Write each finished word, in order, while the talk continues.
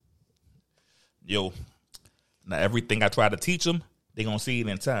Yo, now everything I try to teach them, they gonna see it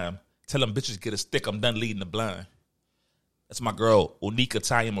in time. Tell them bitches get a stick, I'm done leading the blind. That's my girl, Onika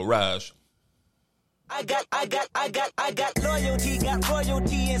Taya Mirage. I got loyalty, got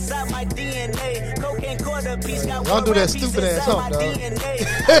royalty inside my DNA. Cocaine quarter piece, got don't do that stupid ass song, dog.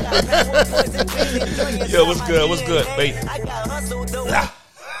 Yo, what's good, babe? I got hustle, though.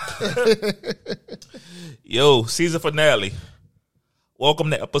 Yo, season finale. Welcome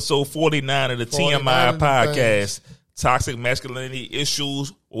to episode 49 of the TMI podcast. Toxic masculinity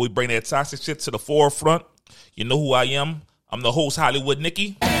issues, where we bring that toxic shit to the forefront. You know who I am. I'm the host, Hollywood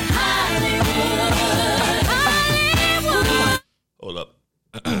Nicky. Hold up.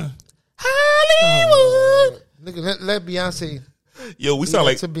 Hollywood. Nigga, let Beyoncé. Yo, we sound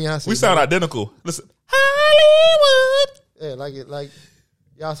like Beyonce, we sound identical. Listen. Hollywood. Yeah, like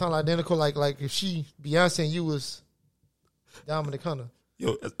y'all sound identical. Like if Beyonce and you was Dominic Hunter.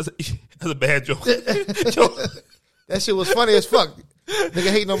 Yo, that's a bad joke. That shit was funny as fuck.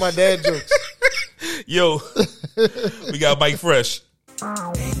 Nigga hating on my dad jokes. Yo, we got Mike Fresh.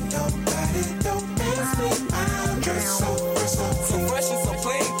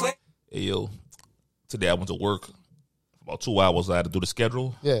 Hey, yo, today I went to work for about 2 hours. I had to do the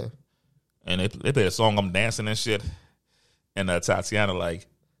schedule. Yeah. And they played a song, I'm dancing and shit. And Tatiana like,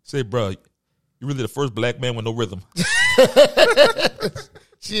 say, bro, you really the first black man with no rhythm.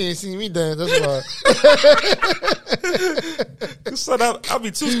 She ain't seen me dance, that's why. Son, I'll be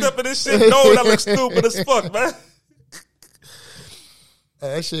two-stepping this shit. No, that looks stupid as fuck, man.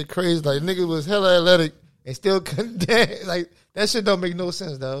 That shit crazy. Like, nigga was hella athletic and still couldn't dance. Like, that shit don't make no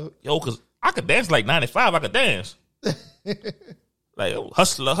sense, dog. Yo, because I could dance like 95. I could dance. Like,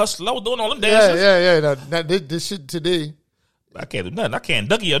 hustler. I was doing all them dances. Yeah. Now, this shit today. I can't do nothing. I can't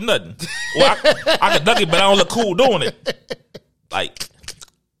Dougie or nothing. Well, I can Dougie, but I don't look cool doing it. Like,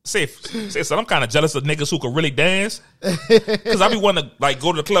 say son, I'm kind of jealous of niggas who can really dance. Because I be wanting to, like,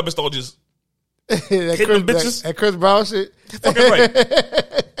 go to the club and start just hitting them bitches. That Chris Brown shit. Fucking right.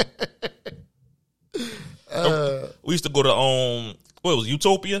 We used to go to, what was it,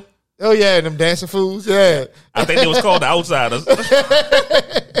 Utopia? Oh, yeah, them dancing fools, yeah. I think they was called the Outsiders.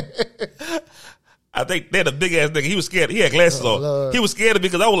 I think they had a big ass nigga. He was scared. He had glasses on. Lord. He was scared of me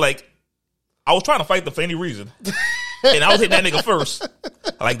because I was trying to fight them for any reason. And I was hitting that nigga first.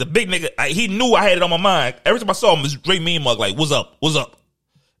 Like the big nigga, he knew I had it on my mind. Every time I saw him, this Drake mean mug, like, what's up?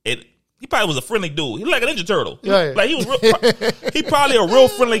 And he probably was a friendly dude. He like a Ninja Turtle. Right. Like he probably a real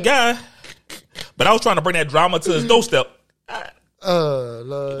friendly guy. But I was trying to bring that drama to his doorstep.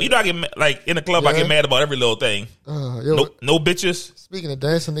 Lord. You know, I get like in the club, I get mad about every little thing. No bitches. Speaking of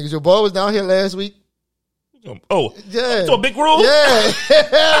dancing niggas, your boy was down here last week. Oh, yeah. To a Big Groove? Yeah.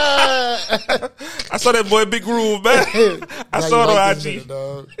 I saw that boy Big Groove, man. I saw it on IG.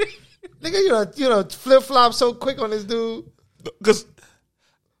 Nigga, you know, flip flop so quick on this dude. Because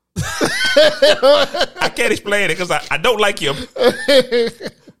I can't explain it because I don't like him.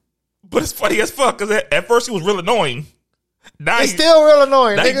 But it's funny as fuck because at first he was real annoying. Now he's still real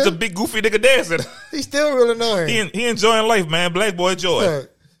annoying, now nigga. He's a big goofy nigga dancing. He's still real annoying. He enjoying life, man. Black boy joy.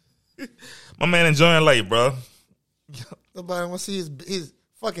 Yeah. My man enjoying life, bro. Nobody want to see his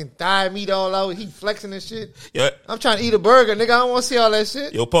fucking thigh meat all out. He flexing and shit. Yeah. I'm trying to eat a burger, nigga. I don't want to see all that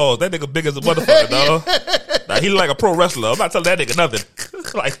shit. Yo, pause. That nigga big as a motherfucker, dog. Nah, he like a pro wrestler. I'm not telling that nigga nothing.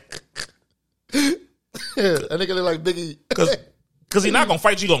 Like, that nigga look like Biggie. Because he not going to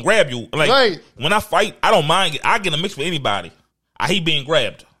fight you, he going to grab you. Like, right. When I fight, I don't mind. I get in a mix with anybody. I hate being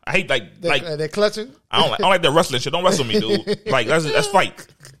grabbed. I hate, that clutching? I don't like that wrestling shit. Don't wrestle me, dude. Like, that's fight.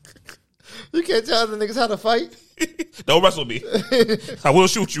 You can't tell the niggas how to fight. Don't wrestle me. I will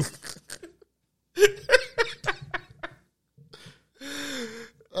shoot you.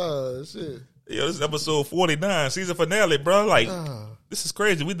 Oh, shit. Yo, this is episode 49, season finale, bro. Like, This is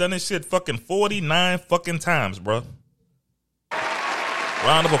crazy. We done this shit fucking 49 fucking times, bro.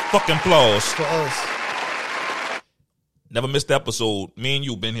 Round of a fucking applause. For us. Never missed the episode. Me and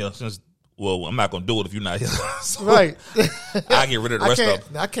you been here since, well, I'm not going to do it if you're not here. So right. I'll get rid of the rest of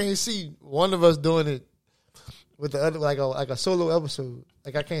them. I can't see one of us doing it with the other, like a solo episode.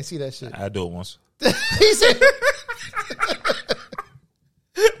 Like, I can't see that shit. I do it once. He said,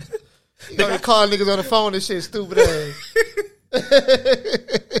 you gonna call niggas on the phone and shit, stupid ass.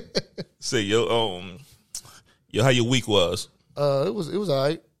 Say, yo, how your week was? It was all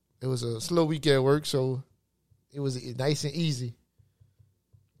right. It was a slow week at work, so it was nice and easy.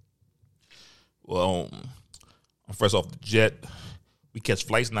 Well, I'm fresh off the jet. We catch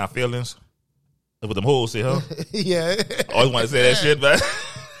flights in our feelings. That's what them hoes say, huh? Yeah. I always want to say that shit, man.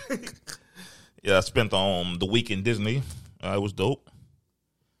 Yeah, I spent the week in Disney. It was dope.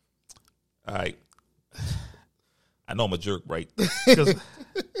 All right. I know I'm a jerk, right? 'Cause,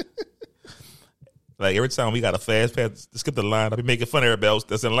 like every time we got a fast pass to skip the line, I be making fun of everybody else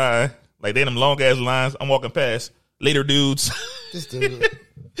that's in line. Like they in them long ass lines. I'm walking past later dudes. This dude.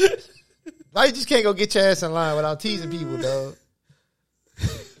 Why you just can't go get your ass in line without teasing people, dog?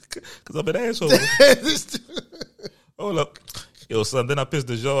 Cause I'm an asshole. This dude. Hold up. Yo, son, then I pissed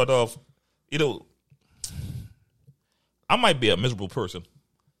the yard off. You know, I might be a miserable person.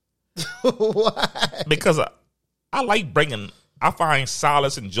 Why? Because I like I find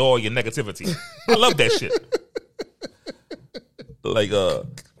solace and joy in negativity. I love that shit. Like, the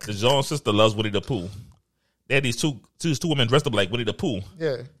Jones sister loves Winnie the Pooh. They had these two women dressed up like Winnie the Pooh.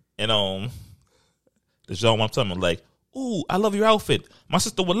 Yeah. And, the Jones one time was like, ooh, I love your outfit. My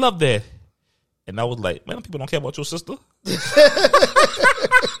sister would love that. And I was like, man, people don't care about your sister.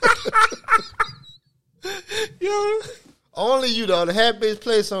 Yo. Only you, though, the happiest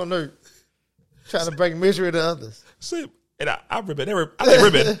place on earth. Trying to bring misery to others. See, and I'm ribbing everybody.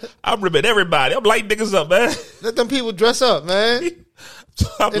 I'm lighting niggas up, man. Let them people dress up, man. In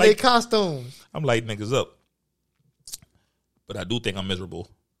their costumes. I'm lighting niggas up. But I do think I'm miserable.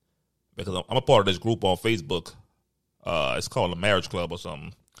 Because I'm a part of this group on Facebook. It's called the Marriage Club or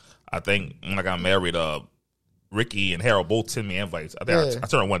something. I think when I got married, Ricky and Harold both sent me invites. I think I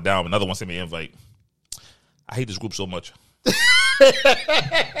turned one down, another one sent me an invite. I hate this group so much.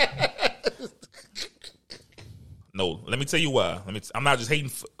 No, let me tell you why. I'm not just hating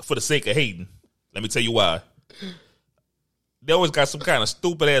for the sake of hating. Let me tell you why. They always got some kind of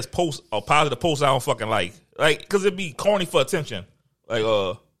stupid ass post or positive post I don't fucking like. Like, because it be corny for attention. Like,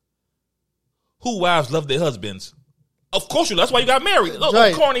 who wives love their husbands? Of course you. That's why you got married. Look,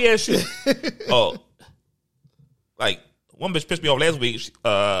 right. Corny ass shit. Like, one bitch pissed me off last week.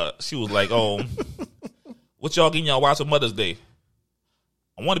 She was like, what y'all getting y'all wives for Mother's Day?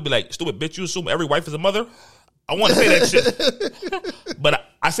 I want to be like, stupid bitch, you assume every wife is a mother? I want to say that shit. But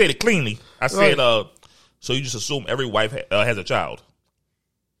I said it cleanly. I said, so you just assume every wife has a child.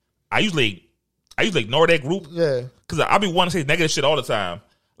 I usually ignore that group. Yeah. Because I be wanting to say negative shit all the time.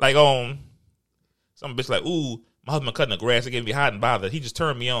 Like, some bitch like, ooh, my husband cutting the grass. It gave me hot and bothered. He just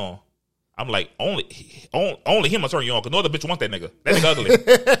turned me on. I'm like, only him will turn you on because no other bitch wants that nigga. That nigga ugly.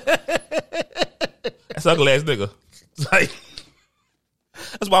 That's an ugly ass nigga. Like,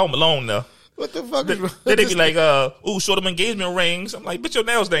 that's why I'm alone now. What the fuck is wrong? Then they be like, ooh, show them engagement rings. I'm like, bitch, your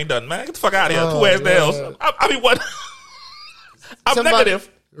nails ain't done, man. Get the fuck out of here. Cool ass nails. I mean, what? I'm negative.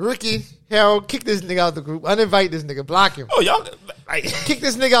 Ricky, Harold, kick this nigga out the group. Uninvite this nigga. Block him. Oh, y'all. Kick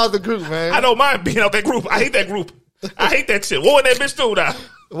this nigga out the group, man. I don't mind being out that group. I hate that group. I hate that shit. Whoa, that bitch too now.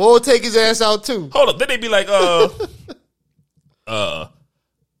 Whoa, take his ass out too. Hold up. Then they be like,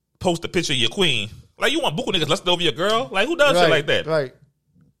 post a picture of your queen. Like, you want buku niggas lusting over your girl? Like, who does shit like that? Right.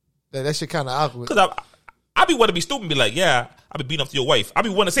 That shit kind of awkward. Because I be want to be stupid and be like, yeah, I be beating up to your wife. I be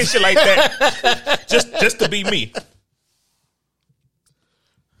want to say shit like that just to be me.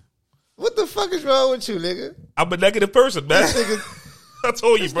 What the fuck is wrong with you, nigga? I'm a negative person, man. I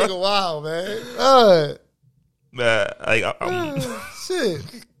told you, bro. Nigga wild, man. Man, shit.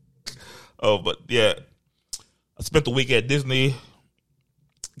 Oh, but yeah, I spent the week at Disney.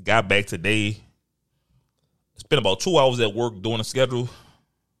 Got back today. Spent about 2 hours at work doing a schedule,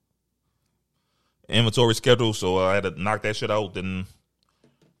 inventory schedule. So I had to knock that shit out. Then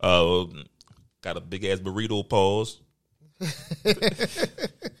got a big ass burrito. Pause.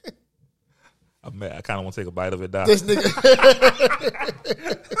 I kind of want to take a bite of it now. This nigga.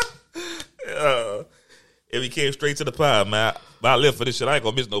 If he came straight to the pie, man. But I live for this shit. I ain't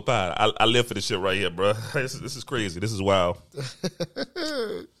gonna miss no pie. I live for this shit right here, bro. This is crazy. This is wild.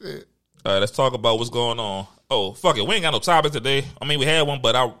 All right, let's talk about what's going on. Oh, fuck it. We ain't got no topic today. I mean, we had one,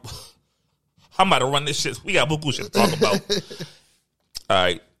 but I'm about to run this shit. We got buku shit to talk about. All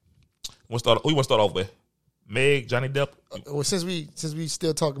right. Who you want to start off with? Meg, Johnny Depp? Well, since we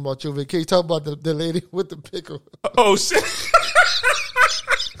still talking about your vacation, talk about the lady with the pickle. Oh, shit.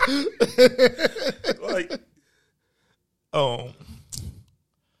 Like,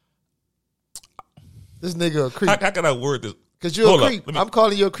 this nigga a creep. How can I word this? Because you're a creep. I'm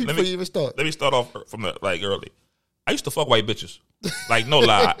calling you a creep before you even start. Let me start off from early. I used to fuck white bitches. Like, no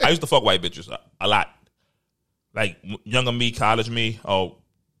lie. I used to fuck white bitches a lot. Like, younger me, college me, or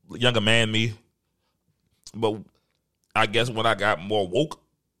younger man me. But I guess when I got more woke,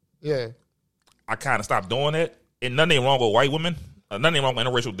 yeah, I kind of stopped doing that. And nothing wrong with white women. Nothing wrong with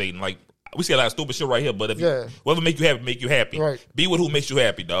interracial dating. Like, we see a lot of stupid shit right here, but whatever make you happy. Right. Be with who makes you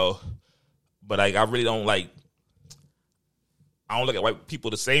happy, dog. But like, I really don't like. I don't look at white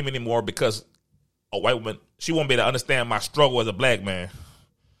people the same anymore because a white woman, she won't be able to understand my struggle as a black man.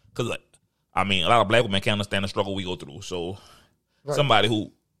 Because like, I mean, a lot of black women can't understand the struggle we go through. So somebody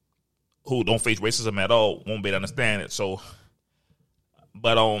who don't face racism at all won't be able to understand it. So,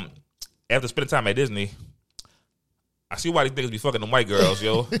 but after spending time at Disney, I see why these niggas be fucking them white girls,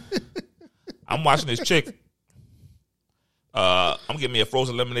 yo. I'm watching this chick. I'm getting me a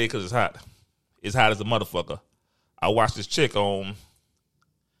frozen lemonade because it's hot. It's hot as a motherfucker. I watched this chick on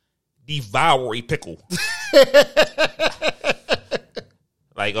devour a pickle.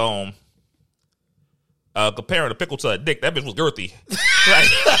 Like, comparing a pickle to a dick, that bitch was girthy.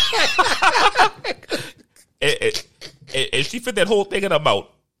 And she fit that whole thing in her mouth.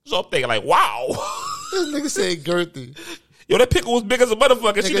 So I'm thinking, like, wow. This nigga said girthy. Yo, that pickle was big as a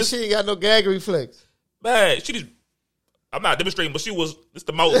motherfucker. Nigga, she ain't got no gag reflex. Man, she just, I'm not demonstrating, but she was, this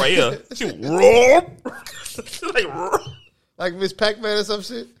the mouth right here. She was, like Miss Pac-Man or some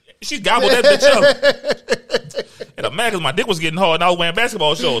shit. She gobbled that bitch up. And I'm mad because my dick was getting hard and I was wearing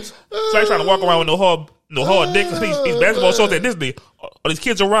basketball shorts. So I ain't trying to walk around with no hard dick. These basketball shorts at Disney. All these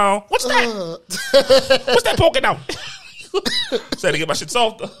kids around. What's that? What's that poking out? So I had to get my shit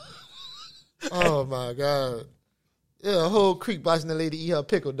softer. Oh my God. Yeah, a whole creek watching the lady eat her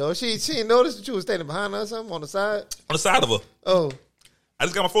pickle, though. She didn't notice that you was standing behind her or something on the side? On the side of her. Oh. I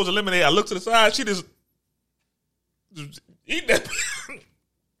just got my frozen lemonade. I looked to the side. She just eat that.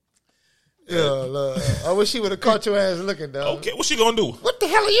 Yeah, Lord. I wish she would have caught your ass looking, though. Okay, what she gonna do? What the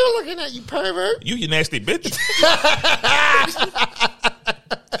hell are you looking at, you pervert? You nasty bitch.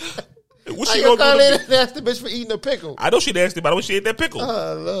 What How she you gonna call do? it a nasty bitch for eating a pickle? I know she nasty, but the way she ate that pickle.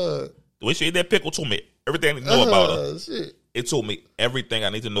 Oh, Lord. The way she ate that pickle told me everything I need to know about her. Shit. It told me everything I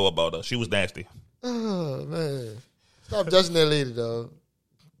need to know about her. She was nasty. Oh, man. Stop judging that lady, though.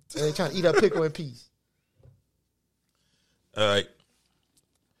 They ain't trying to eat her pickle in peace. All right.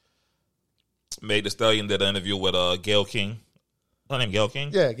 Meg Thee Stallion did an interview with Gayle King. Her name Gayle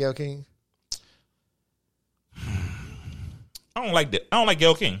King? Yeah, Gayle King. I don't like that. I don't like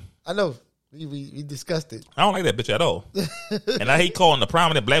Gayle King. I know. We discussed it. I don't like that bitch at all. And I hate calling the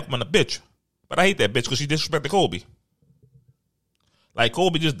prominent black woman a bitch. But I hate that bitch because she disrespected Kobe. Like,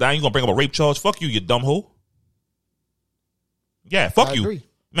 Kobe just died. You gonna bring up a rape charge? Fuck you, you dumb hoe. Yeah, fuck I you. agree.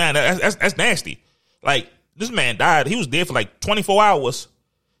 Man, that's nasty. Like, this man died. He was dead for like 24 hours.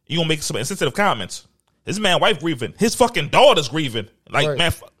 You gonna make some insensitive comments. His man wife grieving. His fucking daughter's grieving. Like, right.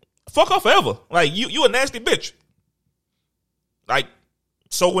 man, fuck her forever. Like, you a nasty bitch. Like,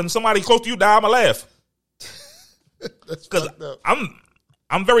 so when somebody close to you die, I'ma laugh. Because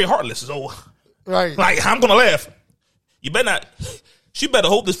I'm very heartless. So, right. like, I'm gonna laugh. You better not. She better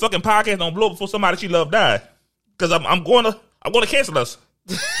hope this fucking podcast don't blow before somebody she love die. Because I'm gonna cancel us.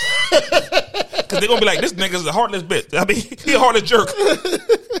 Because they're gonna be like, this nigga's a heartless bitch. I mean, he a heartless jerk.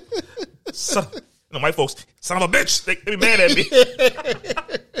 White folks, son of a bitch, they be mad at me.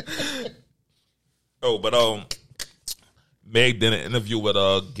 Oh, but Meg did an interview with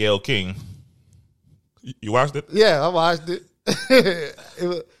Gayle King. You watched it? Yeah, I watched it.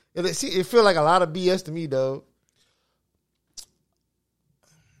 It feel like a lot of BS to me, though.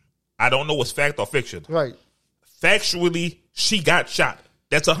 I don't know what's fact or fiction. Right. Factually, she got shot.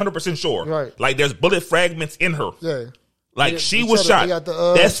 That's 100% sure. Right. Like, there's bullet fragments in her. Yeah. Like, she was shot.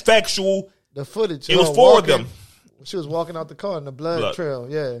 That's factual. The footage. It was four of them. She was walking out the car in the blood trail.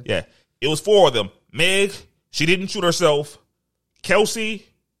 Yeah. Yeah. It was four of them. Meg, she didn't shoot herself. Kelsey,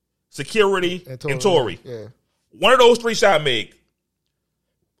 security, and Tory. Yeah. One of those three shot Meg.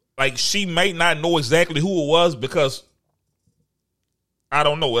 Like, she might not know exactly who it was because I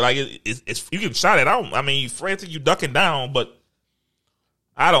don't know. Like, it's you can shot it out. I mean, you frantic, you ducking down, but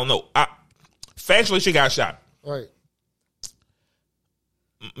I don't know. Factually, she got shot. Right.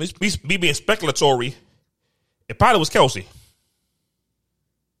 Me being speculatory, it probably was Kelsey.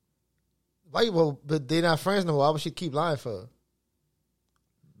 Why? Well, but they're not friends no more. Why would she keep lying for her?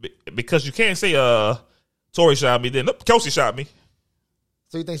 Because you can't say Tory shot me, then Kelsey shot me.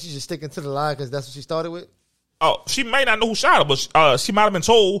 So you think she's just sticking to the lie because that's what she started with? Oh, she might not know who shot her, but she might have been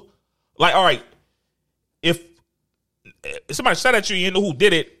told, like, all right, if somebody shot at you, you know who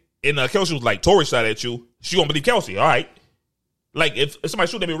did it, and Kelsey was like, Tory shot at you, she gonna believe Kelsey, all right. Like, if somebody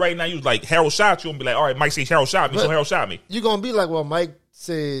shooting at me right now, you was like, Harold shot you, and be like, all right, Mike says Harold shot me, so Harold shot me. You gonna be like, well, Mike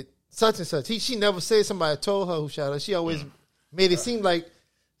said such and such. She never said somebody told her who shot her. She always made it seem like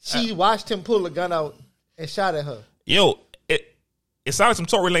she watched him pull a gun out and shot at her. Yo, it sounded like some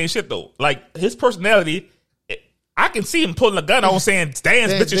Tory Lane shit, though. Like, his personality, I can see him pulling a gun out saying,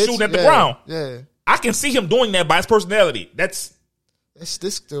 Dan's bitch is shooting at the ground. Yeah. I can see him doing that by his personality. That's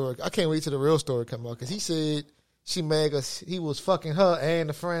this story. I can't wait till the real story come out because he said she mad because he was fucking her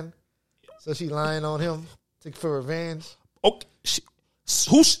and a friend, so she lying on him for revenge. Okay,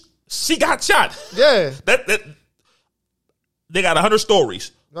 she got shot. Yeah. That they got 100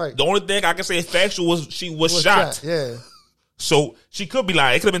 stories. Right. The only thing I can say is factual was she was shot. Yeah. So she could be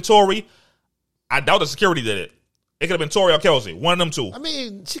lying. It could have been Tory. I doubt the security did it. It could have been Tory or Kelsey. One of them two. I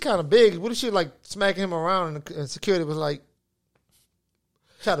mean, she kind of big. What if she like smacking him around and security was like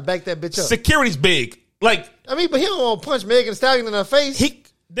try to back that bitch up? Security's big. Like, I mean, but he don't want to punch Megan Thee Stallion in her face.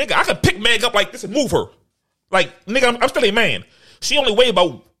 Nigga, I could pick Meg up like this and move her. Like, nigga, I'm still a man. She only weigh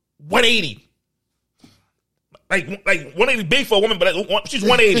about 180. Like 180 big for a woman, but she's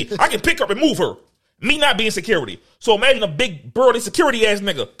 180. I can pick her up and move her. Me not being security. So imagine a big burly security ass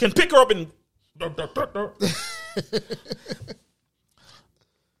nigga can pick her up and.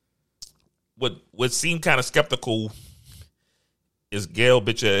 What seemed kind of skeptical is Gail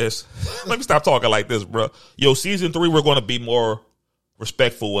bitch ass. Let me stop talking like this, bro. Yo, season 3 we're going to be more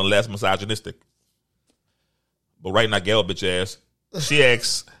respectful and less misogynistic. But right now, Gail bitch ass. She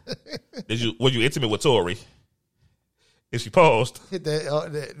asks, were you intimate with Tory? And she paused. Hit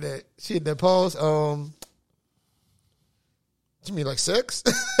that. She hit that pause. You mean like sex?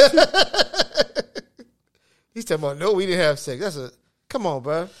 He's talking about no, we didn't have sex. Come on,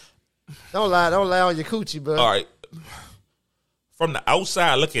 bro. Don't lie on your coochie, bro. All right. From the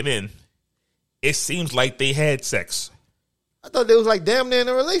outside looking in, it seems like they had sex. I thought they was like damn near in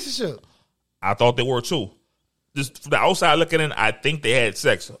a relationship. I thought they were too. Just from the outside looking in, I think they had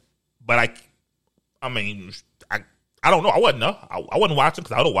sex. But I mean, I don't know. I wasn't know. I wasn't watching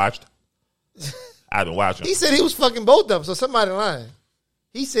because I would have watched. I've been watching. He said he was fucking both of them, so somebody lying.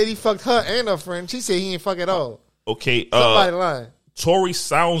 He said he fucked her and her friend. She said he ain't fuck at all. Okay. Somebody lying. Tory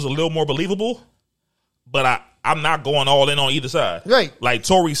sounds a little more believable, but I'm not going all in on either side. Right. Like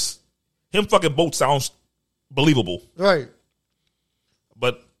him fucking both sounds believable. Right.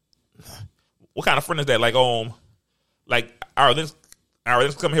 But what kind of friend is that? Like let's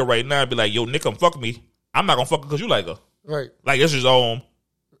come here right now and be like, yo, Nick, come fuck me. I'm not gonna fuck her because you like her. Right. Like it's just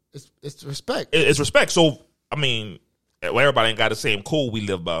it's respect. It's respect. So I mean, everybody ain't got the same code we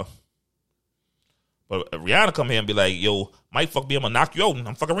live by. But if Rihanna come here and be like, yo, might fuck me, I'm gonna knock you out and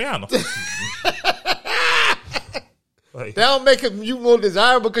I'm fucking Rihanna. Like, that don't make you more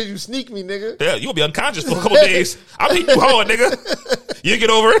desirable because you sneak me, nigga. Yeah, you'll be unconscious for a couple days. I'll hit you hard, nigga. You get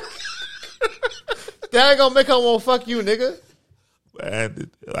over it. That ain't gonna make her want to fuck you, nigga.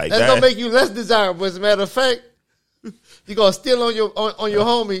 Man, like that's gonna make you less desirable. As a matter of fact, you gonna steal on your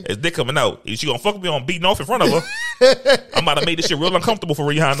homie. It's dick coming out. She gonna fuck me on beating off in front of her. I'm about to make this shit real uncomfortable for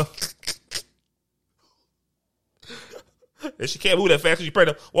Rihanna. And she can't move that fast because she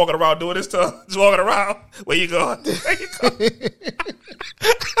pregnant. Walking around doing this stuff. Just walking around. Where you going? Where you going?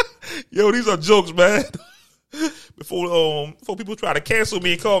 Yo, these are jokes, man. Before people try to cancel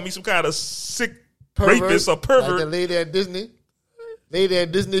me and call me some kind of sick pervert, rapist or pervert. Like the lady at Disney. Lady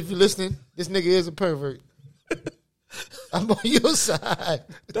at Disney, if you're listening, this nigga is a pervert. I'm on your side.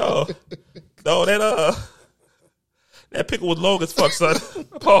 No, that pickle was long as fuck, son.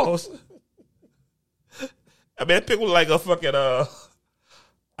 Pause. I mean, that pickle was like a fucking a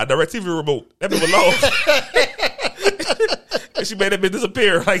DirecTV remote. That bitch was long. And she made that bitch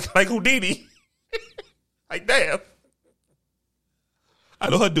disappear like Houdini. Like, damn. I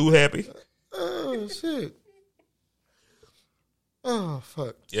know her dude happy. Oh, shit. Oh,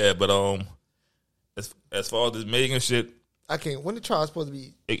 fuck. Yeah, but as far as this Megan shit, I can't. When the trial's supposed to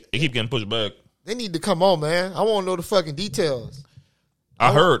be? It keep getting pushed back. They need to come on, man. I want to know the fucking details.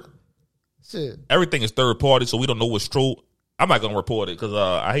 I heard shit. Everything is third party, so we don't know what's true. I'm not gonna report it because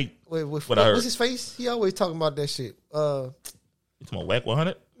I hate what I heard. What's his face? He always talking about that shit. You talking about Whack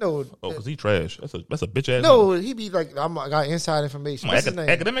 100? No. Oh, because he trash. That's a bitch ass. No, nigga. He be like, I got inside information. What's his name?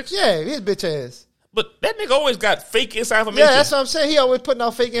 Academics? Yeah, his bitch ass. But that nigga always got fake inside information. Yeah, that's what I'm saying. He always putting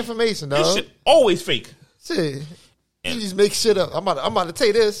out fake information, dog. This shit always fake. Shit. He just make shit up. I'm about to tell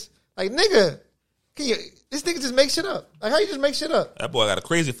you this. Like, nigga, this nigga just make shit up. Like, how you just make shit up? That boy got a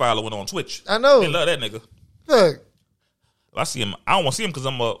crazy following on Twitch. I know. They love that nigga. Look. If I see him, I don't want to see him because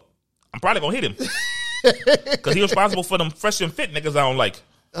I'm probably going to hit him. Because he responsible for them fresh and fit niggas I don't like.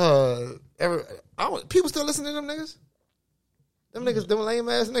 People still listen to them niggas? Them niggas, them lame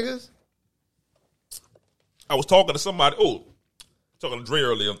ass niggas? I was talking to somebody, talking to Dre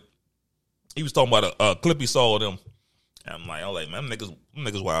earlier. He was talking about a clip he saw of them. And I'm like, man, them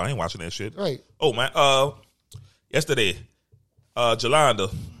niggas wild. I ain't watching that shit. Right. Oh, man, yesterday,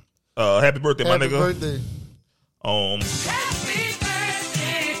 Jolanda, happy birthday, my nigga. Happy birthday. Happy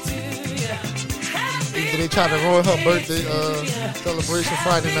birthday to you. They try to ruin her birthday celebration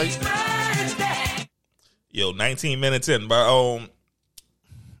Friday night. Yo, 19 minutes in, but I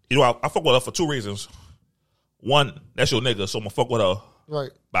fuck with her for two reasons. One, that's your nigga, so I'm gonna fuck with her Right.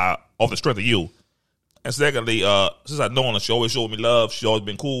 Off the strength of you. And secondly, since I know her, she always showed me love. She always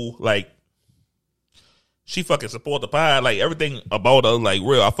been cool. Like, she fucking support the pod. Like, everything about her, like,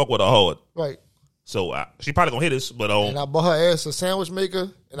 real. I fuck with her hard. Right. So, she probably gonna hit us, but And I bought her ass a sandwich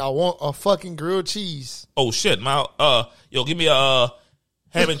maker, and I want a fucking grilled cheese. oh shit, my yo, give me a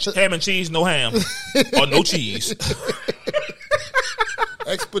ham and cheese, no ham or no cheese.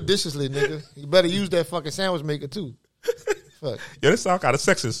 Expeditiously, nigga. You better use that fucking sandwich maker too. Fuck. Yo, this sound kind of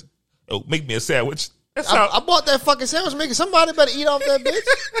sexist. Yo, make me a sandwich. I bought that fucking sandwich maker. Somebody better eat off that bitch.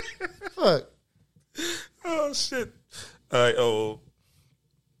 Fuck. Oh shit. All right. Oh.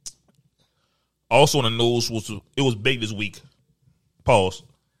 Also in the news it was big this week. Pause.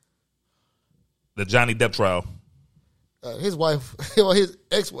 The Johnny Depp trial. His wife, his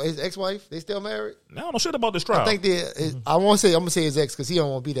ex-wife, they still married? I don't know shit about this trial. I think I'm gonna say his ex because he don't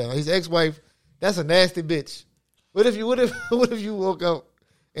want to be there. His ex-wife, that's a nasty bitch. What if you woke up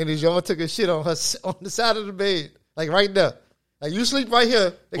and his y'all took a shit on the side of the bed, like right there, like you sleep right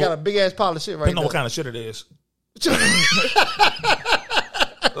here. They got a big ass pile of shit right there. Depending on what kind of shit it is.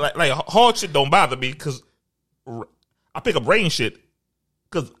 like hard shit don't bother me because I pick up rain shit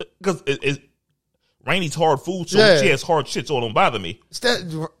because rain eats hard food, so she has hard shit, so it don't bother me.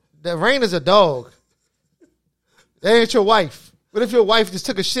 That Rain is a dog. That ain't your wife. What if your wife just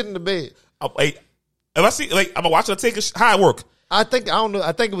took a shit in the bed? If I see, like, I'm gonna watch her take how it work. I don't know.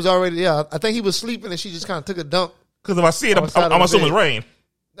 I think it was already, I think he was sleeping and she just kind of took a dump. Because if I see it, I'm assuming it's rain.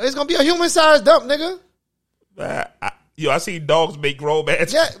 It's gonna be a human-sized dump, nigga. I see dogs make grown man.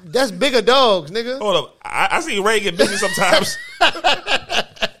 Yeah, that's bigger dogs, nigga. Hold up. I see Ray get busy sometimes.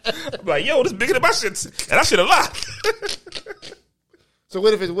 I'm like, yo, this bigger than my shit. And that shit a lot. So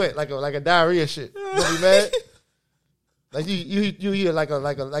what if it's wet, like a diarrhea shit? You gonna be mad? Like you hear like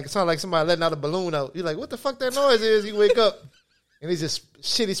it sound like somebody letting out a balloon out. You're like, what the fuck that noise is? You wake up and it's just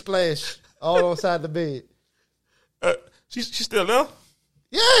shitty splash all outside the bed. She's still there?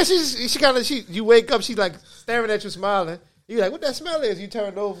 Yeah, she kind of you wake up, she's like staring at you, smiling. You like, what that smell is? You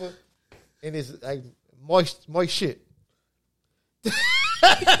turn over, and it's like moist shit.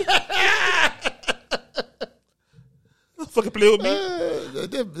 Fucking play with me.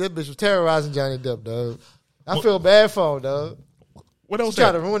 That bitch was terrorizing Johnny Depp, dog. I feel bad for him, dog. What else? She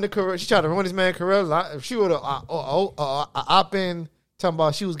tried to ruin the career. She tried to ruin his man's career. She wrote a op-in talking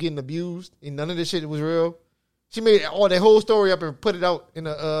about she was getting abused, and none of this shit was real. She made all that whole story up and put it out in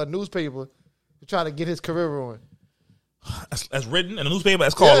a newspaper to try to get his career ruined. That's written in the newspaper.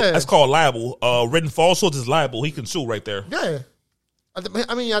 That's called libel. Written falsehoods is libel. He can sue right there. Yeah,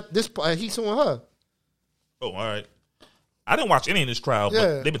 I mean, he's suing her. Oh, all right. I didn't watch any of this trial,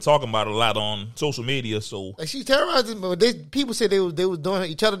 but they've been talking about it a lot on social media. So like she terrorized him, but people said they was doing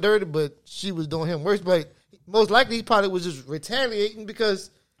each other dirty, but she was doing him worse. But most likely he probably was just retaliating because,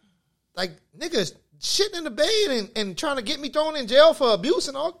 like, niggas shitting in the bed and trying to get me thrown in jail for abuse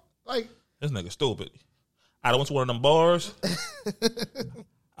and all. Like, this nigga stupid. I went to one of them bars.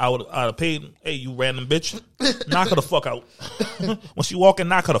 I'd have paid. Hey, you random bitch, knock her the fuck out. When she walk in,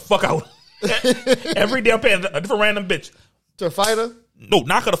 knock her the fuck out. Every day I'm paying a different random bitch. To fight her? No,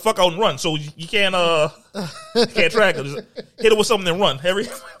 knock her the fuck out and run. So you can't track her. Just hit her with something and run.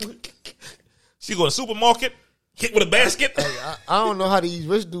 She go to the supermarket, hit with a basket. I don't know how these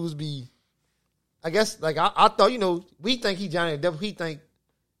rich dudes be. I guess, like, I thought, we think he Johnny Depp. He think,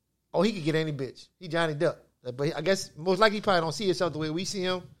 he could get any bitch. He Johnny Depp. But I guess most likely he probably don't see himself the way we see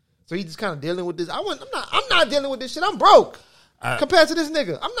him. So he just kind of dealing with this. I'm not dealing with this shit. I'm broke compared to this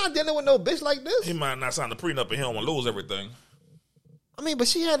nigga. I'm not dealing with no bitch like this. He might not sign the prenup and he don't want to lose everything. I mean, but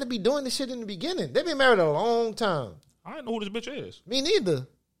she had to be doing this shit in the beginning. They've been married a long time. I didn't know who this bitch is. Me neither.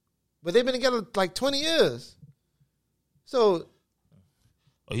 But they've been together like 20 years. So.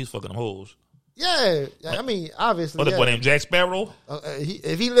 Oh, he's fucking them hoes. Yeah. I mean, obviously. What, the boy named Jack Sparrow?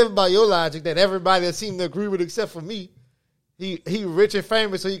 If he lived by your logic that everybody that seemed to agree with except for me, he rich and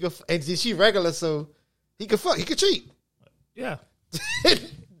famous, so he could, and she regular, so he could fuck, he could cheat. Yeah.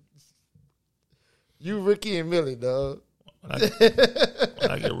 You, Ricky, and Millie, dog. When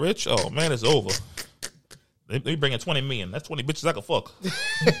I get rich, oh man, it's over. They bringing 20 million. That's 20 bitches I could fuck.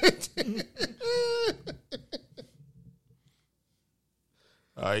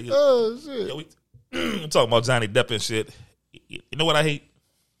 All right, oh shit! Yo, we talking about Johnny Depp and shit. You know what I hate?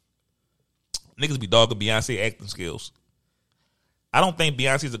 Niggas be dogging Beyonce acting skills. I don't think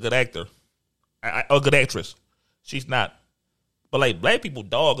Beyonce's a good actor, a good actress. She's not. But like black people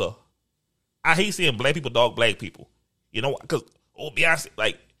dog her. I hate seeing black people dog black people. You know, because Beyonce,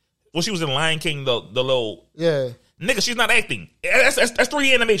 like when she was in Lion King, the little nigga, she's not acting. That's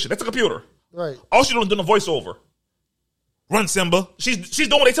 3D animation. That's a computer. Right. All she doing is doing a voiceover. Run, Simba. She's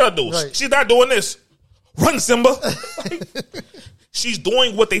doing what they tell her to do. Right. She's not doing this. Run, Simba. She's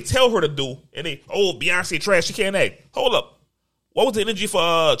doing what they tell her to do. And Beyonce trash. She can't act. Hold up. What was the energy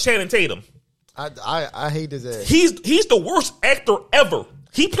for Channing Tatum? I hate his ass. He's the worst actor ever.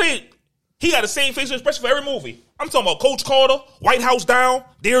 He got the same facial expression for every movie. I'm talking about Coach Carter, White House Down,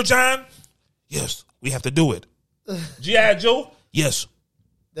 Dear John. Yes, we have to do it. G.I. Joe. Yes.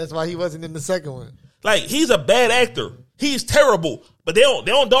 That's why he wasn't in the second one. Like, he's a bad actor. He's terrible. But they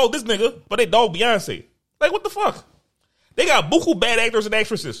don't dog this nigga, but they dog Beyonce. Like, what the fuck? They got buku bad actors and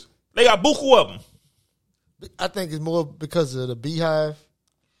actresses. They got buku of them. I think it's more because of the Beehive.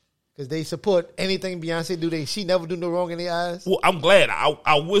 Because they support anything Beyonce do. She never do no wrong in their eyes. Well, I'm glad.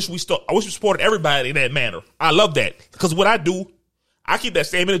 I wish we supported everybody in that manner. I love that. Because what I do, I keep that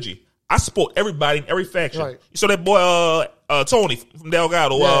same energy. I support everybody in every faction. Right. You saw that boy Tony from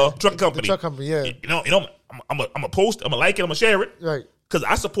Delgado, truck company. The truck company, yeah. You know, I'm a post, I'm a like it, I'm a share it. Right. Because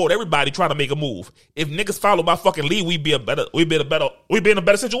I support everybody trying to make a move. If niggas follow my fucking lead, we'd be in a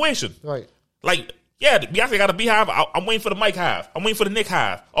better situation. Right. Like, yeah, Beyonce got a Beehive. I'm waiting for the Mike Hive. I'm waiting for the Nick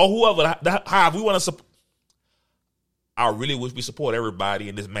Hive or whoever the Hive we want to support. I really wish we support everybody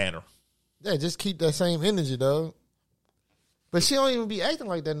in this manner. Yeah, just keep that same energy, dog. But she don't even be acting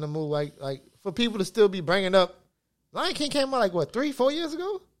like that in the movie. Like for people to still be bringing up, Lion King came out like what 3-4 years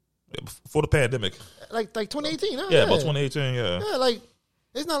ago, before the pandemic. Like 2018, huh? Yeah, about 2018. Yeah. Yeah, like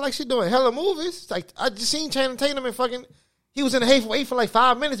it's not like she doing hella movies. It's like I just seen Channing Tatum and fucking. He was in the Hateful Eight for like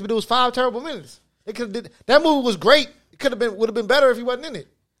 5 minutes, but it was 5 terrible minutes. It could did that movie was great. It would have been better if he wasn't in it.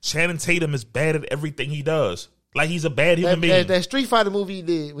 Channing Tatum is bad at everything he does. Like he's a bad human being. That Street Fighter movie he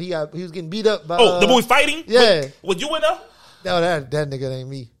did, he was getting beat up by. The movie Fighting. Yeah, was you in there? No, that nigga ain't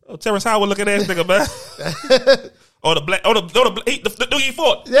me. Oh, Terrence Howard looking ass nigga, man. Oh, the black. Oh, the dude he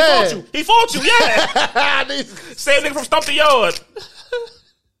fought. Yeah. He fought you. Yeah. Same nigga from Stump the Yard.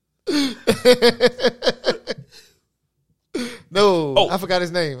 No, I forgot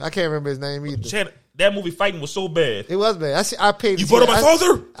his name. I can't remember his name either. That movie Fighting was so bad. It was bad. I paid. You brought up my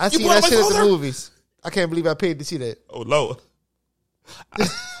father. I seen that shit at the movies. I can't believe I paid to see that. Oh Lord.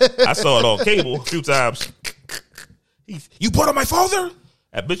 I saw it on cable a few times. You brought up my father?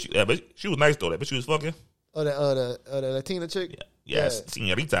 I bet she was nice though. I bet she was fucking. Oh, the Latina chick? Yeah. Yes,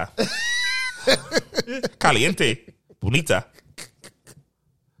 señorita. Caliente. Bonita.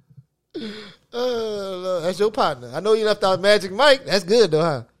 That's your partner. I know you left out Magic Mike. That's good though,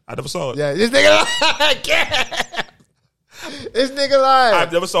 huh? I never saw it. Yeah, this nigga lied. This nigga lied.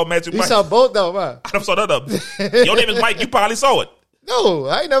 I never saw Magic Mike. You saw both though, huh? I never saw none of them. Your name is Mike. You probably saw it. No,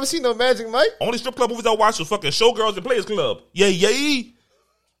 I ain't never seen no Magic Mike. Only strip club movies I watched was fucking Showgirls and Players Club. Yeah.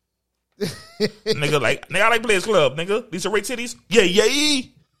 nigga, I like Players Club, nigga. Lisa Ray titties. Yeah.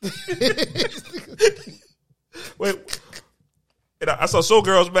 Wait. And I saw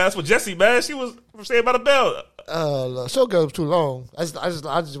Showgirls, man. That's with Jessie, man. She was from Saved by the Bell. Showgirls was too long. I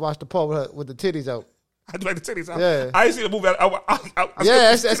just watched the part with the titties out. I do like the titties out. Yeah. I ain't seen the movie.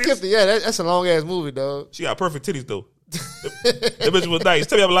 I skipped it. Yeah, that's a long ass movie, dog. She got perfect titties though. That bitch was nice.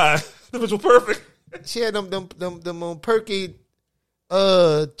 Tell me I'm lying. That bitch was perfect. She had them perky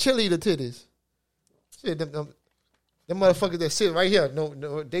cheerleader titties. Shit, them motherfuckers that sit right here.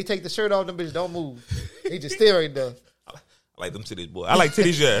 No, they take the shirt off. Them bitches don't move. They just stay right there. I like them titties, boy. I like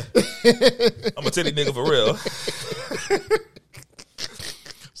titties, yeah. I'm a titty nigga for real.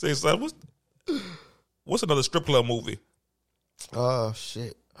 Say, son, what's another strip club movie? Oh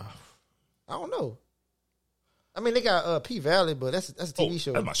shit, I don't know. I mean, they got P Valley, but that's a TV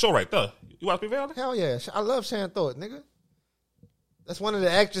show. That's my show right there. You watch P Valley? Hell yeah, I love Shannon Thorpe, nigga. That's one of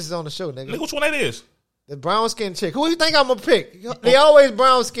the actresses on the show, nigga. Which one that is? The brown skin chick. Who do you think I'm gonna pick? They always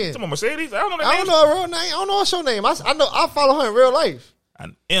brown skin. Come on, Mercedes. I don't know that I don't know her real name. I don't know her show name. I know. I follow her in real life.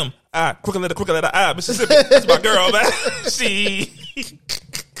 M.I. Crooked letter I, Mississippi. That's my girl, man. She.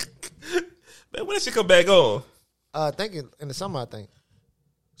 Man, when did she come back on? I think in the summer. I think.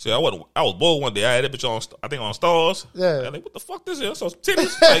 See, I was bored one day. I had that bitch on. I think on Stars. Yeah. I'm like, what the fuck this is? I saw some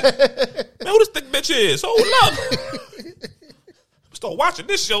titties. Like, man, who this thick bitch is? Hold up. Start watching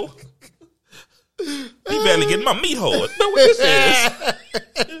this show. He barely getting my meat hard. Know what this is?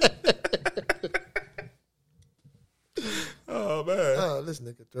 Oh man. Oh, this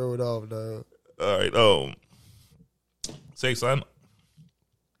nigga throw it off, dog. All right. Say, son.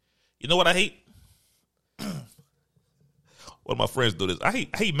 You know what I hate? One of my friends do this. I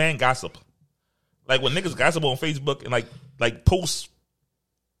hate man gossip. Like when niggas gossip on Facebook and like post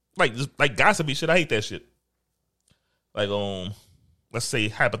like gossipy shit. I hate that shit. Like let's say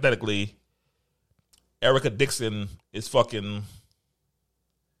hypothetically, Erica Dixon is fucking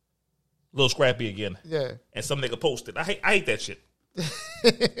little scrappy again. Yeah. And some nigga posted. I hate that shit.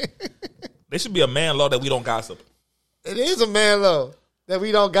 There should be a man law that we don't gossip. It is a man law that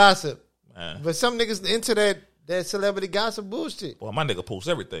we don't gossip. Man. But some niggas into that celebrity gossip bullshit. Well, my nigga posts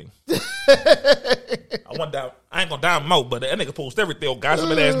everything. I ain't gonna down him out, but that nigga posts everything. Oh,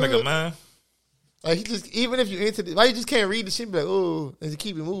 gossiping ass nigga, man. Like he just, even if you into this, why you just can't read the shit and be like, oh, and just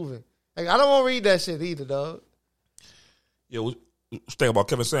keep it moving. Like I don't want to read that shit either, dog. Yo, let's think about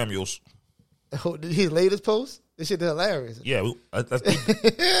Kevin Samuels. His latest post? This shit is hilarious. Yeah, let's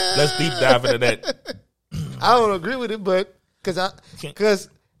deep dive into that. I don't agree with it, but because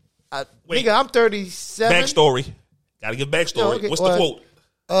nigga, I'm 37. Backstory. Gotta give backstory. Yeah, okay. What's the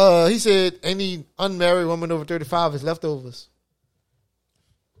quote? He said any unmarried woman over 35 is leftovers.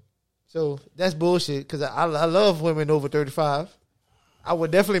 So that's bullshit because I love women over 35. I would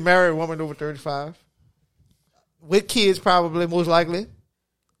definitely marry a woman over 35. With kids, probably, most likely.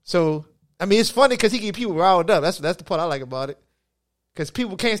 So, I mean, it's funny because he get people riled up. That's the part I like about it. Because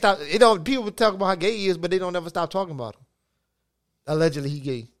people can't stop. People talk about how gay he is, but they don't ever stop talking about him. Allegedly, he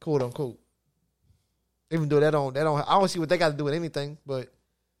gay, quote unquote. Even though I don't see what they got to do with anything. But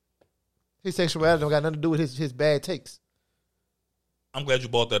his sexuality don't got nothing to do with his bad takes. I'm glad you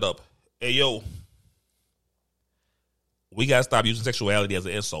brought that up. Hey, yo, we gotta stop using sexuality as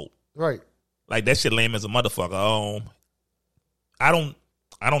an insult. Right. Like that shit lame as a motherfucker. I don't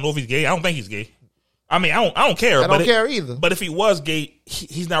know if he's gay. I don't think he's gay. I mean, I don't care. I don't care either. But if he was gay,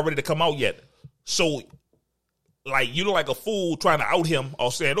 he's not ready to come out yet. So, like, you look like a fool trying to out him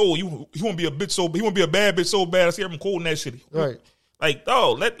or saying, "Oh, he want to be a bitch he want to be a bad bitch so bad." I see him quoting that shit. Right. Like,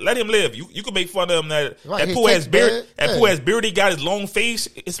 oh, let him live. You can make fun of him that right. That poor ass beard. That poor ass beard. He got his long face.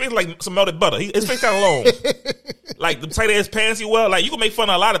 His face like some melted butter. His face kind of long. Like the tight ass pants he wear. Like you can make fun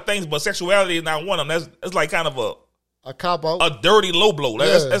of a lot of things, but sexuality is not one of them. That's like kind of a cop out, a dirty low blow. Like,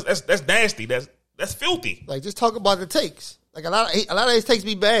 that's nasty. That's filthy. Like just talk about the takes. Like a lot of his takes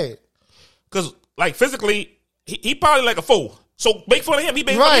be bad. Cause like physically, he probably like a fool. So make fun of him. He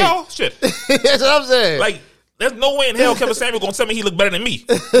made fun of y'all. Shit. That's what I'm saying. Like. There's no way in hell Kevin Samuel gonna tell me he look better than me.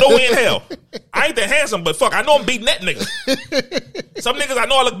 No way in hell. I ain't that handsome, but fuck, I know I'm beating that nigga. Some niggas I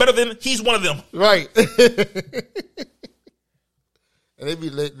know I look better than, he's one of them. Right. And they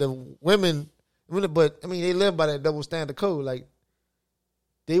be like, the women, but I mean, they live by that double standard code. Like,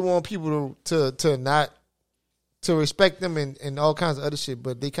 they want people to not, to respect them and all kinds of other shit,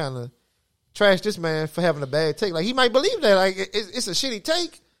 but they kind of trash this man for having a bad take. Like, he might believe that. Like, it's a shitty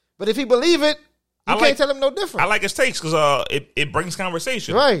take, but if he believe it, you can't tell him no different. I like his takes because it brings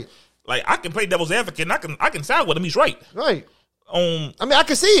conversation. Right. Like I can play devil's advocate and I can side with him. He's right. Right. I mean, I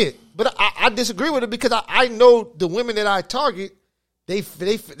can see it, but I disagree with it because I know the women that I target, they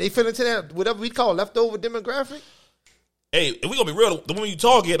fit into that whatever we call leftover demographic. Hey, if we gonna be real, the women you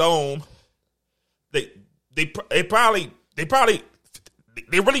target, they probably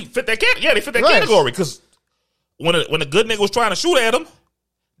really fit that category. Yeah, they fit that category because when a good nigga was trying to shoot at him.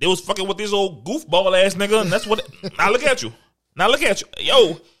 They was fucking with this old goofball ass nigga, and that's what. Now look at you.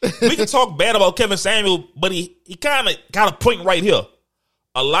 Yo, we can talk bad about Kevin Samuel, but he kind of got a point right here.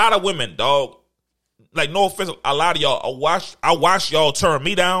 A lot of women, dog. Like no offense, a lot of y'all. I watch y'all turn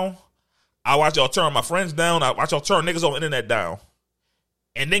me down. I watch y'all turn my friends down. I watch y'all turn niggas on the internet down,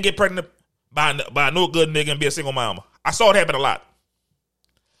 and then get pregnant by a no good nigga and be a single mama. I saw it happen a lot.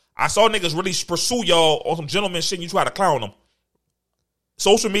 I saw niggas really pursue y'all on some gentleman shit. And you try to clown them.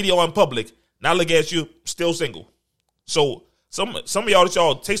 Social media on public. Now look at you, still single. So some of y'all that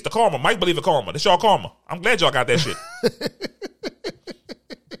y'all taste the karma might believe in karma. That's y'all karma. I'm glad y'all got that shit.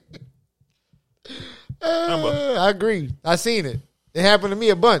 I agree. I seen it. It happened to me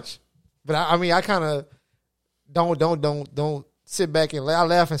a bunch. But I mean, I kind of don't sit back and I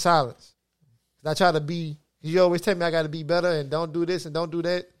laugh in silence. I try to be. You always tell me I got to be better and don't do this and don't do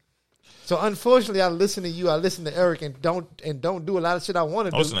that. So unfortunately, I listen to you. I listen to Eric and don't do a lot of shit I want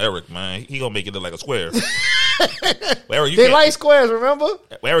to do. Listen to Eric, man. He gonna make it look like a square. Eric, they like squares, remember?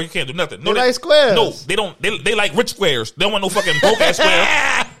 Eric, you can't do nothing. No, they like squares. No, they don't. They like rich squares. They don't want no fucking broke ass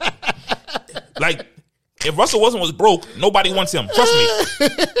square. Like if Russell Wilson was broke, nobody wants him. Trust me.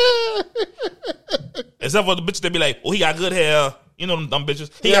 Except for the bitches that be like, oh, he got good hair. You know them dumb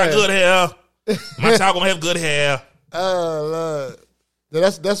bitches. He got good hair. My child gonna have good hair. Oh Lord.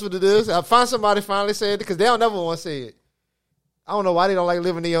 That's what it is. I find somebody finally said it because they don't never want to say it. I don't know why they don't like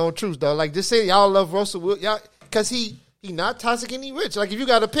living their own truth though. Like just say y'all love Russell Wilson, y'all because he not toxic and he rich. Like if you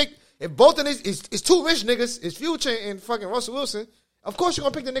got to pick, if both of these it's two rich niggas, it's Future and fucking Russell Wilson. Of course you're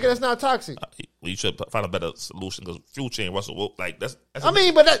gonna pick the nigga that's not toxic. You should find a better solution because Future and Russell Wilson, like that's. I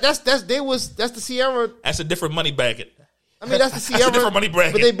mean, but that's the Sierra. That's a different money bracket. I mean, that's the Sierra. That's a different money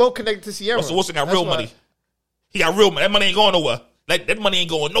bracket. But they both connected to Sierra. Russell Wilson got real money. He got real money. That money ain't going nowhere. Like, that money ain't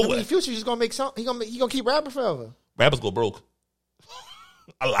going nowhere. I mean, Future just gonna make some. He gonna keep rapping forever. Rappers go broke.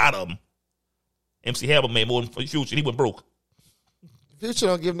 A lot of them. MC Hammer made more than Future. He went broke. Future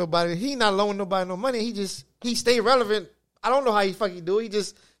don't give nobody. He not loaning nobody no money. He stay relevant. I don't know how he fucking do. He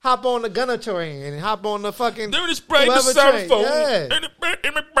just hop on the Gunner train and hop on the fucking. They're spraying the styrofoam. Yeah.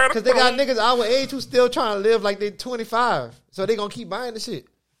 Because they got niggas our age who still trying to live like they 25. So they gonna keep buying the shit.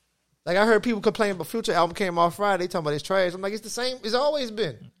 Like I heard people complain about Future album came out Friday. They talking about it's trash. I'm like, it's the same. It's always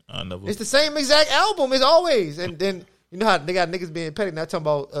been. It's the same exact album. It's always. And then you know how they got niggas being petty. Now talking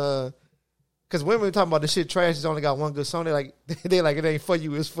about because women were talking about the shit trash. It's only got one good song. They like it ain't for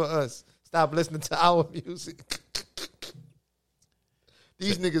you. It's for us. Stop listening to our music.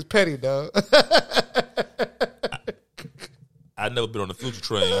 These niggas petty, dog. I've never been on the Future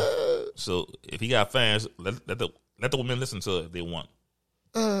train, so if he got fans, let the women listen to it if they want.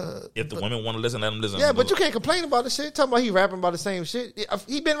 If the women want to listen, let them listen. Yeah, but you can't complain about the shit. Talking about he rapping about the same shit.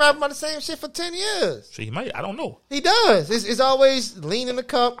 He been rapping about the same shit for 10 years. So he might. I don't know. He does. It's always Lean in the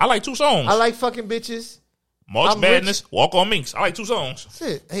Cup. I like 2 songs. I like Fucking Bitches. March Madness, Walk on Minks. I like 2 songs. That's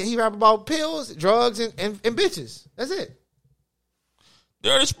it. He rap about pills, drugs, and bitches. That's it.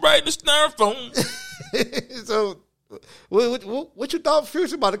 Dirty Sprite, the styrofoam. So, what you thought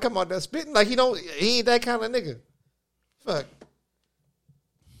Future about to come out there spitting? Like he ain't that kind of nigga. Fuck.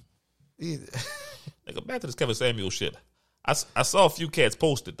 Nigga, back to this Kevin Samuel shit. I saw a few cats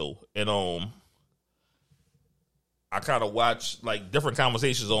post it though, and I kind of watched like different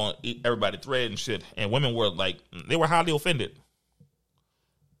conversations on everybody thread and shit, and women were like, they were highly offended,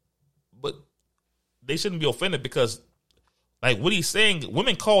 but they shouldn't be offended because like what he's saying,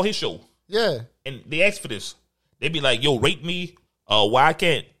 women call his show, yeah, and they ask for this. They be like, "Yo, rate me. Why I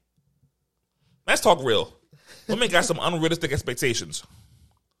can't?" Let's talk real. Women got some unrealistic expectations.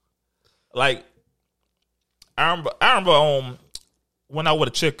 Like, I remember when I was with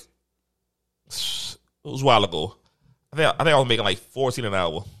a chick, it was a while ago. I think I was making like $14 an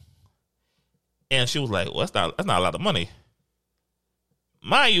hour, and she was like, "Well, that's not a lot of money."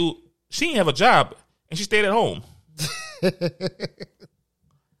 Mind you, she didn't have a job, and she stayed at home.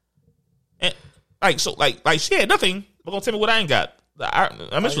 And like she had nothing, but gonna tell me what I ain't got.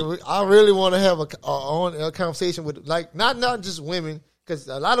 I really want to have a conversation with like not just women. Because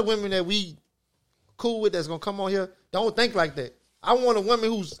a lot of women that we cool with that's gonna come on here don't think like that. I want a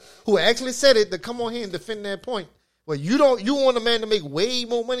woman who actually said it to come on here and defend that point. Well, you want a man to make way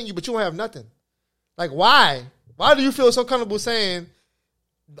more money than you, but you don't have nothing. Like why? Why do you feel so comfortable saying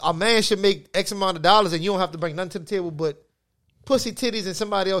a man should make X amount of dollars and you don't have to bring nothing to the table but pussy, titties, and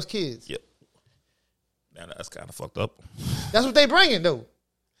somebody else's kids? Yep. Now that's kind of fucked up. That's what they bringing though.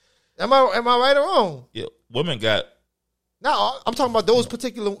 Am I right or wrong? Yeah, women got. No, I'm talking about those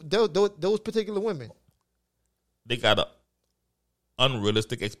particular women. They got an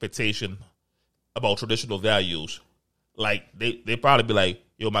unrealistic expectation about traditional values. Like they probably be like,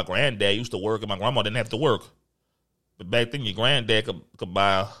 "Yo, my granddad used to work and my grandma didn't have to work." But back then, your granddad could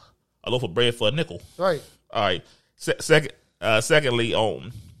buy a loaf of bread for a nickel. Right. All right. Secondly,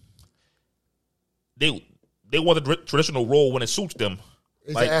 they want the traditional role when it suits them.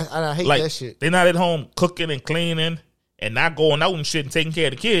 Like, I hate that shit. They're not at home cooking and cleaning and not going out and shit and taking care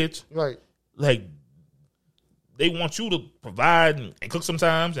of the kids. Right. Like, they want you to provide and cook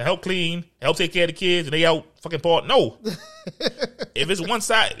sometimes and help clean, help take care of the kids, and they out fucking part. No. If it's one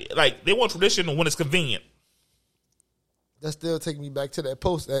side, like, they want tradition when it's convenient. That still take me back to that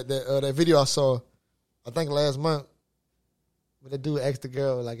post, that video I saw, I think last month, where the dude asked the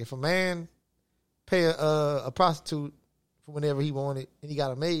girl, like, if a man pay a prostitute for whenever he wanted and he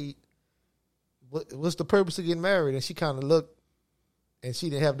got a maid, what's the purpose of getting married? And she kind of looked, and she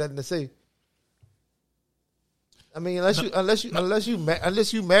didn't have nothing to say. I mean, unless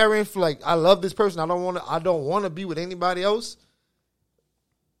you marrying for like, I love this person, I don't want to be with anybody else.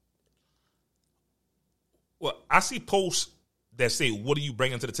 Well, I see posts that say, "What are you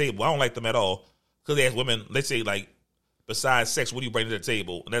bringing to the table?" I don't like them at all because they ask women, let's say, like, besides sex, what do you bring to the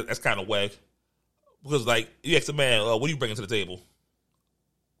table? And that's kind of whack because, like, you ask a man, "What are you bringing to the table?"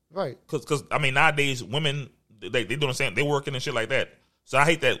 Right? Because I mean, nowadays women they doing the same, they working and shit like that. So I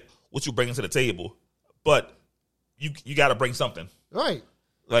hate that. What you bringing to the table, but you got to bring something. Right?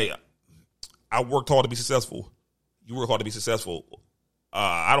 Like, I worked hard to be successful. You work hard to be successful.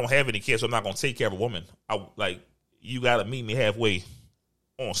 I don't have any kids, so I'm not going to take care of a woman. You got to meet me halfway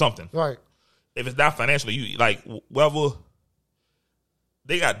on something. Right. If it's not financially, you like, whether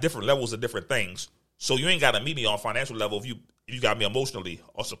they got different levels of different things. So you ain't got to meet me on financial level if you got me emotionally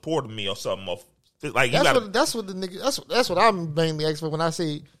or supporting me or something or Like that's what the nigga. That's what I'm mainly asking for when I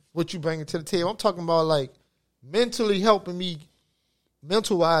say what you bringing to the table. I'm talking about like mentally helping me,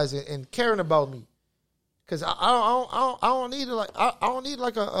 mental wise, and caring about me. Cause I don't need I don't need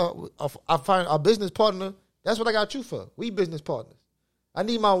like I find a business partner. That's what I got you for. We business partners. I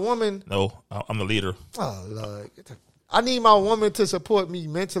need my woman. No, I'm the leader. Oh Lord, I need my woman to support me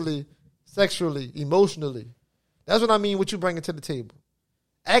mentally, sexually, emotionally. That's what I mean. What you bringing to the table?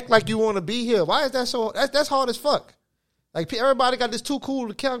 Act like you want to be here. Why is that so? That's hard as fuck. Like everybody got this too cool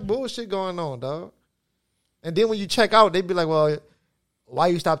to count bullshit going on, dog. And then when you check out, they be like, "Well, why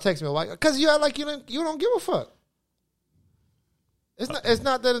you stop texting me? Why? Because you act like you don't give a fuck." It's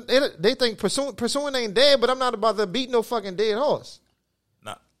not that they think pursuing ain't dead, but I'm not about to beat no fucking dead horse.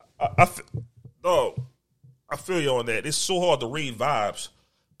 Nah, I feel you on that. It's so hard to read vibes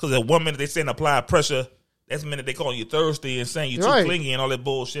because at 1 minute they saying apply pressure, that's the minute they calling you thirsty and saying you too clingy and all that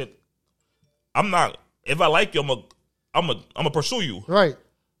bullshit. I'm not. If I like you, I'm a pursue you. Right.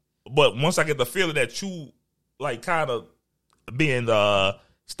 But once I get the feeling that you like kind of being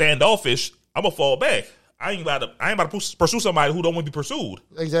standoffish, I'm gonna fall back. I ain't about to pursue somebody who don't want to be pursued.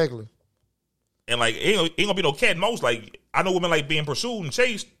 Exactly. And like ain't gonna be no cat and mouse. Like I know women like being pursued and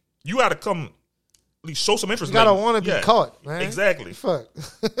chased. You gotta come at least show some interest. You gotta want to be caught, man. Exactly. Fuck.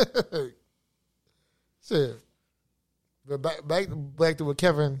 Shit. But back to what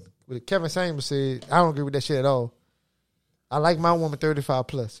Kevin Samuels said. I don't agree with that shit at all. I like my woman 35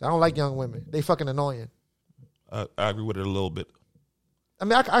 plus. I don't like young women. They fucking annoying. I agree with it a little bit. I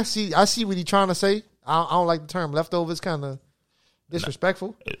mean, I see what he's trying to say. I don't like the term leftovers. Kind of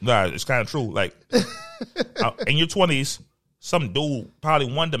disrespectful. Nah, it's kind of true. Like in your 20s, some dude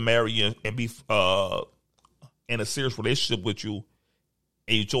probably wanted to marry you and be in a serious relationship with you,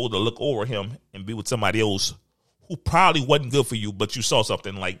 and you chose to look over him and be with somebody else who probably wasn't good for you, but you saw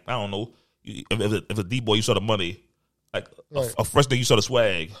something like, I don't know, if a D-boy, you saw the money, like a fresh nigga, you saw the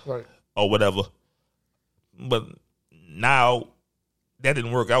swag, or whatever. But now that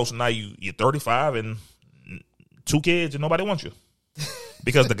didn't work out, so now you're 35 and 2 kids and nobody wants you.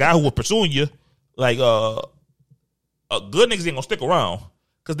 Because the guy who was pursuing you, like a good niggas ain't gonna stick around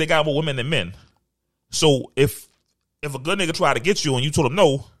because they got more women than men. So if a good nigga try to get you and you told him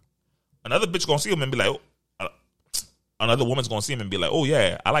no, another bitch gonna see him and be like, another woman's gonna see him and be like, oh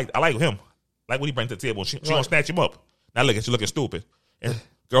yeah, I like him, like what he brings to the table. She gonna snatch him up. Now look at you looking stupid. And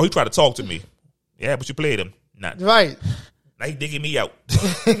girl, he tried to talk to me. Yeah, but you played him. Not right. Now he digging me out.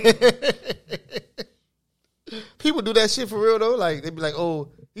 People do that shit for real though. Like they be like, "Oh,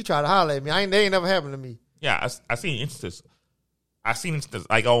 he tried to holler at me. They ain't never happened to me." Yeah, I seen instances.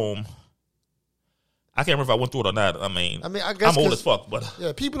 Like I can't remember if I went through it or not. I mean, I guess I'm old as fuck, but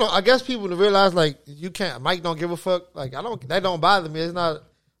yeah, people don't. I guess people don't realize like you can't. Mike don't give a fuck. Like that don't bother me. It's not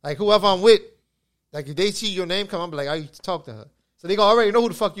like whoever I'm with. Like if they see your name come, I'm like, I used to talk to her, so they gonna already know who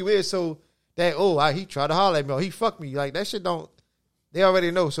the fuck you is. So that he tried to holler at me or he fucked me. Like that shit don't. They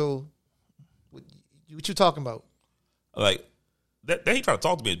already know. So what you talking about? Like that he tried to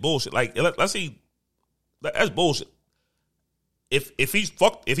talk to me is bullshit. Like let's see, that's bullshit. If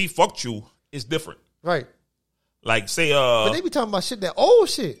he fucked you, it's different. Right. Like say but they be talking about shit that old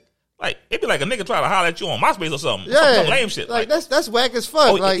shit. Like it'd be like a nigga try to holler at you on MySpace or something. Yeah. Some lame shit. Like that's whack as fuck.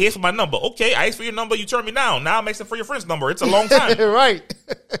 Oh, like, here's my number. Okay, I asked for your number, you turned me down. Now I'm asking for your friend's number. It's a long time. Right.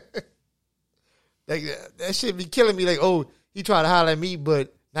 Like that shit be killing me. Like, oh, he tried to holler at me,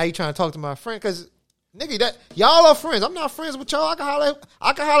 but now he trying to talk to my friend. Cause nigga, that y'all are friends. I'm not friends with y'all. I can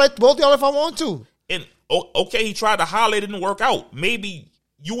holler at both y'all if I want to. And okay, he tried to holler, it didn't work out. Maybe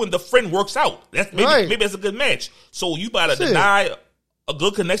you and the friend works out. Maybe that's a good match. So you gotta deny a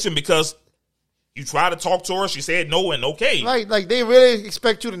good connection because you tried to talk to her, she said no and okay. Right, like they really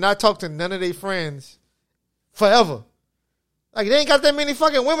expect you to not talk to none of their friends forever. Like they ain't got that many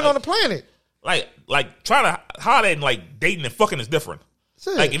fucking women on the planet. Like trying to holler and like dating and fucking is different.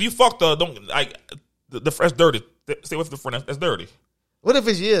 Shit. Like if you fucked her, don't like the friend's dirty. Stay with the friend. That's dirty. What if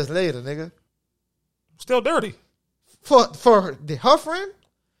it's years later, nigga? Still dirty. For her friend?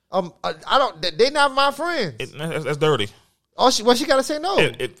 I don't. They not my friends. That's dirty. Oh, she gotta say no.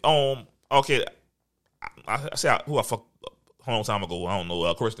 Okay. I say who I fucked a long time ago. I don't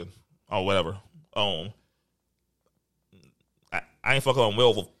know, Kristen or whatever. I ain't fucking on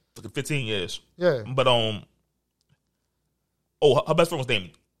well for 15 years. Yeah. But her best friend was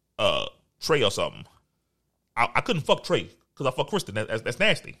named Trey or something. I couldn't fuck Trey because I fucked Kristen. That's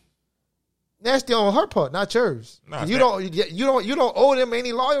nasty. Nasty on her part, not yours. Nah, you don't owe them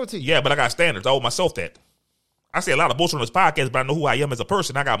any loyalty. Yeah, but I got standards. I owe myself that. I say a lot of bullshit on this podcast, but I know who I am as a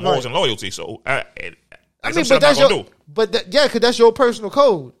person. I got morals and loyalty. So I mean, but that's your, because that's your personal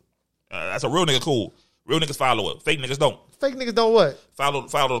code. That's a real nigga code. Real niggas follow it. Fake niggas don't. Fake niggas don't what? Follow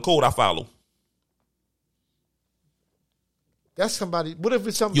the code I follow. That's somebody. What if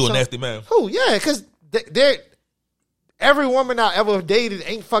it's something? You a nasty man. Who? Yeah, because they're every woman I ever dated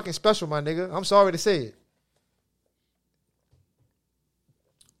ain't fucking special, my nigga. I'm sorry to say it.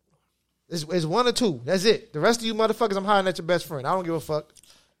 It's one or two. That's it. The rest of you motherfuckers, I'm hiring at your best friend. I don't give a fuck.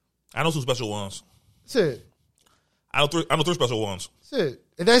 I know two special ones. That's it. I know three special ones. That's it.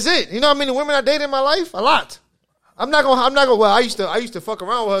 And that's it. You know how many women I dated in my life? A lot. I'm not gonna. Well, I used to fuck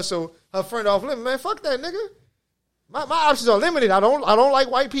around with her, so her friend off limit. Man, fuck that nigga. My options are limited. I don't like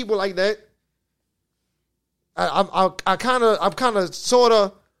white people like that. I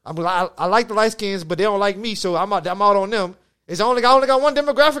like the light skins, but they don't like me, so I'm out on them. I only got one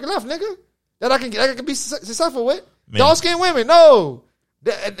demographic left, nigga, that I can be successful with. Dark skinned women, no.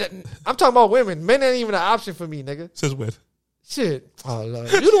 I'm talking about women. Men ain't even an option for me, nigga. Since when? Shit. Oh Lord,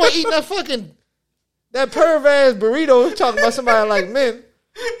 you the one eating that perv ass burrito talking about somebody like men.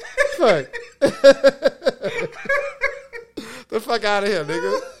 Fuck. The fuck out of here,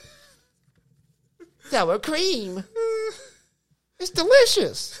 nigga. Sour cream. It's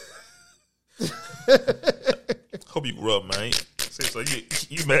delicious. Hope you grew up, man. So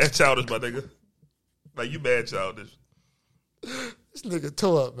you mad childish, my nigga. Like, you mad childish. This nigga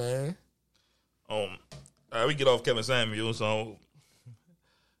tore up, man. All right, we get off Kevin Samuels. So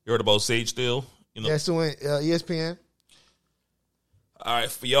you heard about Sage Still? You know? Yeah, so ESPN. All right,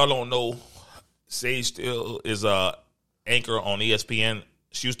 for y'all don't know, Sage Still is a anchor on ESPN.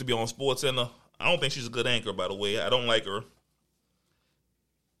 She used to be on SportsCenter. I don't think she's a good anchor, by the way. I don't like her.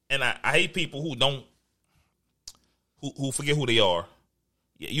 And I hate people who don't who forget who they are.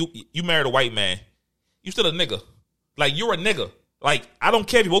 You married a white man. You still a nigga. Like, you're a nigga. Like, I don't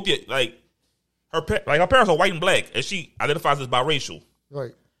care if you both get, like, her parents are white and black, and she identifies as biracial.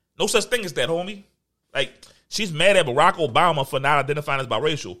 Right. No such thing as that, homie. Like, she's mad at Barack Obama for not identifying as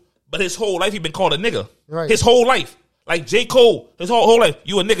biracial. But his whole life he been called a nigga. Right. His whole life. Like J. Cole, his whole life,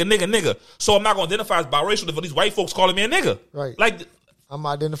 you a nigga. So I'm not going to identify as biracial if these white folks calling me a nigga. Right. Like, I'm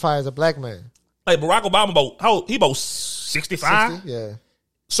identified as a black man. Like Barack Obama, he about 65? 60? Yeah.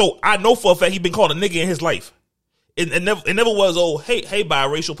 So I know for a fact he been called a nigga in his life. It never was, oh, hey,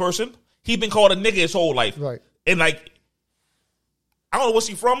 biracial person. He been called a nigga his whole life. Right. And like, I don't know where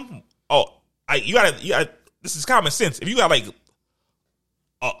she from. Oh, you gotta, this is common sense. If you got like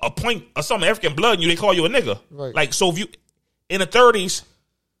a point or some African blood in you, they call you a nigga. Right. Like, so if you, in the 30s,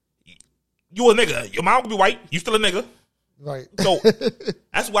 you a nigga. Your mom could be white. You still a nigga. Right. So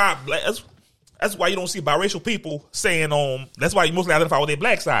that's why you don't see biracial people saying, that's why you mostly identify with their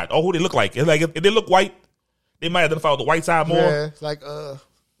black side or who they look like. It's like, if they look white, they might identify with the white side more. Yeah, like,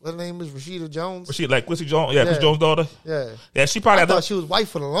 what her name is? Rashida Jones? Like Quincy Jones? Yeah, Quincy Jones' daughter? Yeah. Yeah, she probably... I thought she was white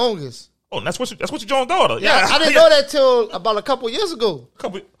for the longest. Oh, that's Quincy Jones' daughter. Yeah, I didn't know that till about a couple years ago.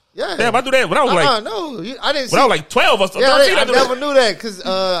 Yeah. Damn, I do that when I was like... No, I didn't see... When I was like 12 or something. Yeah, I never knew that because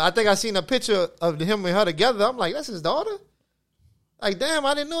I think I seen a picture of him and her together. I'm like, that's his daughter? Like, damn,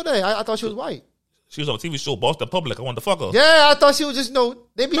 I didn't know that. I thought she was white. She was on a TV show, Boston Public. I wanted to fuck her. Yeah, I thought she was just,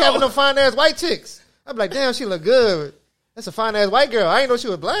 they be having them fine-ass white chicks. I'm like, damn, she look good. That's a fine-ass white girl. I ain't know she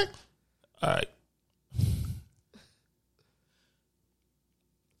was black. All right.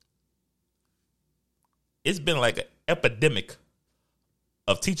 It's been like an epidemic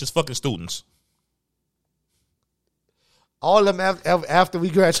of teachers fucking students. All of them after we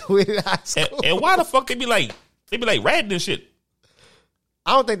graduated high school. And why the fuck they be like ratting and shit?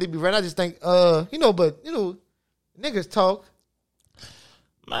 I don't think they be ratting. I just think, but niggas talk.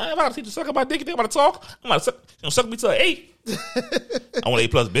 Man, I'm about to teach you suck my dick. You think I'm about to talk? I'm about to suck me to an 8. I want an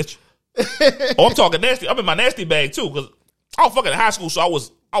A+ bitch. Oh, I'm talking nasty. I'm in my nasty bag too because I was fucking in high school, so I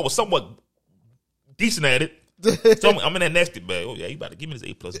was somewhat decent at it. So I'm in that nasty bag. Oh yeah, you about to give me this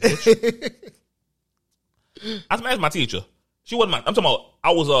A+ bitch. I asked my teacher. She wasn't I'm talking about.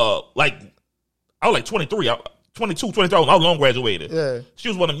 I was like 23, 22, 23. I was long graduated. Yeah. She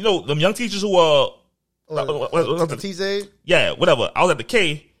was one of them. Them young teachers who the T-Zay? Yeah, whatever. I was at the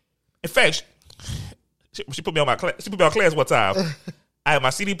K. In fact, she put me on my class. She put me on class one time. I had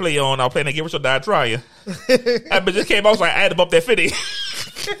my CD player on. I was playing that Give Us Your Die Trying. I just came out. I was like, I had to bump that 50.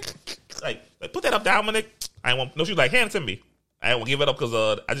 like put that up, Dominic. I didn't want. No, she was like, hand it to me. I didn't want to give it up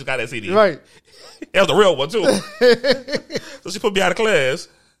because I just got that CD. Right. That was the real one too. So she put me out of class.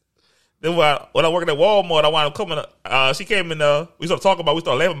 Then when I worked at Walmart, I wound up coming. She came in. We started talking about. We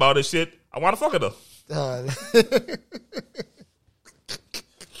started laughing about this shit. I wound up fucking her.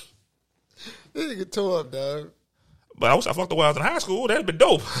 This nigga tore up, dog. But I wish I fucked her while I was in high school. That'd been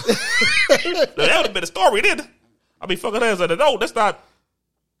dope. That would have been a story then. I be fucking her as an adult. That's not.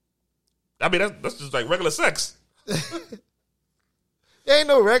 I mean, that's just like regular sex. There ain't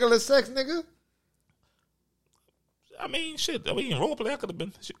no regular sex, nigga. I mean, shit. I mean, role play, I could have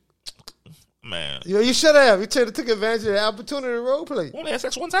been. Shit. Man. You should have. You should have took advantage of the opportunity to role play. Only had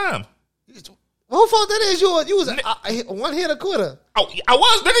sex one time. Who fault that is? You was a one hit a quitter. Oh, I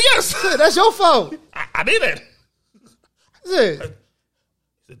was, nigga, yes. Shit, that's your fault. I did that. Shit.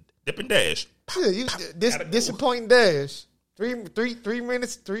 Dip and dash. Shit, you disappointing dash. 3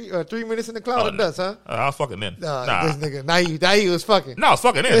 minutes, 3 minutes in the cloud of dust, huh? I was fucking in. Nah. This nigga, now you was fucking. No, I was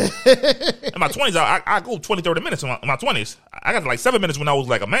fucking in. In my 20s, I go 20, 30 minutes in my 20s. I got like 7 minutes when I was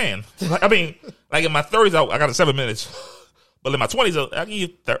like a man. I mean, like in my 30s, I got 7 minutes. But in my 20s, I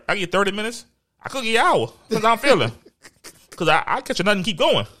give you 30 minutes. I could give you an hour. Because I'm feeling. Because I catch a nut and keep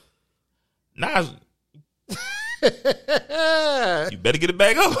going. Now, you better get it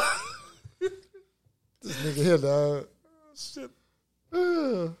back up. This nigga here, dog. Shit.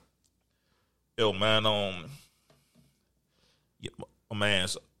 Yo, man, my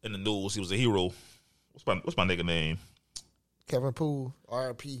man's in the news. He was a hero. What's my nigga name? Kevin Poole,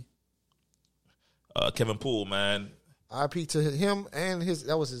 R.I.P. Kevin Poole, man. R.I.P. to him and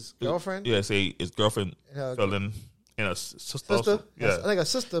that was his girlfriend. Yeah, say his girlfriend fell in, and a sister. Also. Yeah, I think a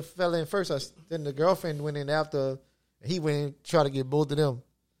sister fell in first. Then the girlfriend went in after. He went in try to get both of them.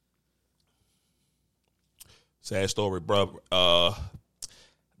 Sad story, bro. Not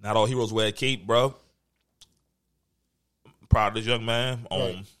all heroes wear a cape, bro. Proud of this young man.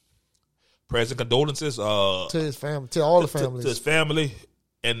 Right. Prayers and condolences to his family, to all the families, to his family,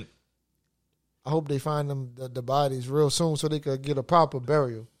 and I hope they find them the bodies real soon so they could get a proper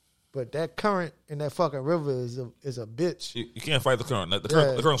burial. But that current in that fucking river is a bitch. You can't fight the current.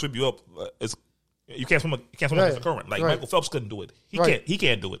 The current sweep you up. You can't swim against the current. Like Michael Phelps couldn't do it. He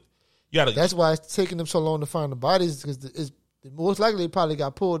can't do it. That's why it's taking them so long to find the bodies, because it's most likely they probably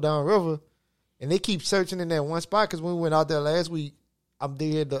got pulled down river, and they keep searching in that one spot. Because when we went out there last week,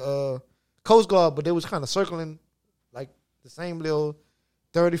 they had the Coast Guard, but they was kind of circling like the same little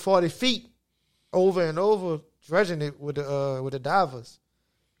 30, 40 feet over and over, dredging it with the divers.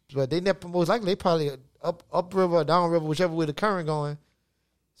 But they never, most likely they probably up river or down river, whichever way the current going.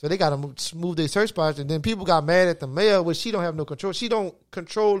 So they got to move their search spots, and then people got mad at the mayor, which she don't have no control. She don't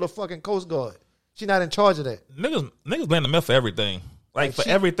control the fucking Coast Guard. She not in charge of that. Niggas blame the mayor for everything, like for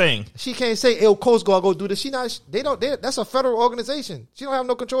everything. She can't say, "Hey, Coast Guard, go do this." She not. They don't. That's a federal organization. She don't have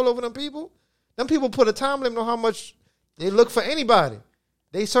no control over them people. Them people put a time limit on how much they look for anybody.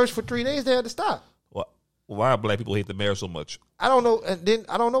 They search for 3 days. They had to stop. Why black people hate the mayor so much? I don't know, and then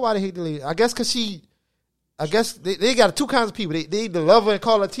I don't know why they hate the lady. I guess because she. I guess they got two kinds of people. They either love her and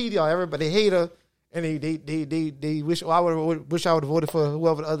call her TDR, everybody. They hate her, and they wish. I would wish I would have voted for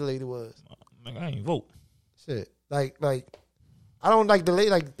whoever the other lady was. Nigga, I ain't vote. Shit, like I don't like the lady.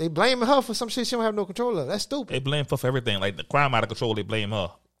 Like they blaming her for some shit she don't have no control of. That's stupid. They blame her for everything. Like the crime out of control, they blame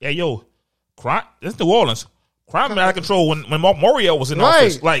her. Yeah, yo, crime. This is New Orleans. Crime out of control when Mark Morial was in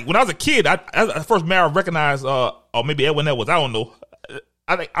office. Like when I was a kid, I first mayor I recognized, or maybe Edwin Edwards. I don't know.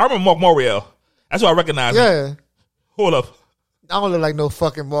 I remember Mark Morial. That's what I recognize. Yeah. Him. Hold up. I don't look like no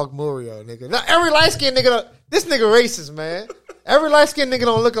fucking Mark Morial, nigga. Now, every light skinned nigga, this nigga racist, man. Every light skinned nigga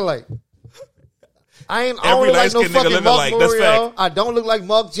don't look alike. I don't look like no fucking Mark Morial. I don't look like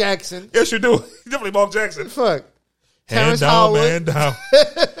Mark Jackson. Yes, you do. You definitely Mark Jackson. Fuck. Terrence Howard. Man down.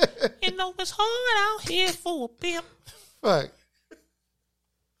 You know it's hard out here for a pimp. Fuck.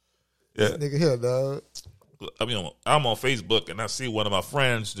 Yeah. This nigga here, dog. I mean, I'm on Facebook and I see one of my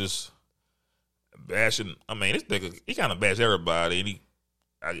friends just bashing. I mean, this nigga, he kind of bash everybody, and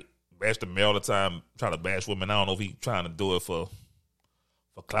I bash the mayor all the time, trying to bash women. I don't know if he trying to do it for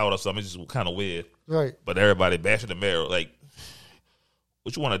clout or something. It's just kind of weird, right? But everybody bashing the mayor. Like,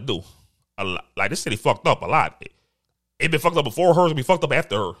 what you want to do? Like, this city fucked up a lot. It been fucked up before her, it'll be fucked up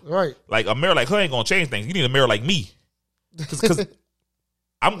after her. Right. Like a mayor like her ain't gonna change things. You need a mayor like me, because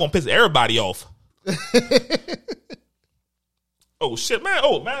I'm gonna piss everybody off. Oh shit, man!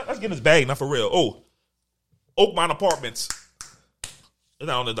 Oh man, let's get this bag now for real. Oh, Oakmont Apartments.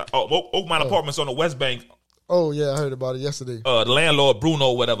 Oakmont Apartments on the West Bank. Oh yeah, I heard about it yesterday. The landlord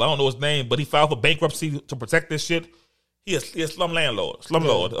Bruno, whatever, I don't know his name, but he filed for bankruptcy to protect this shit. He a slum landlord,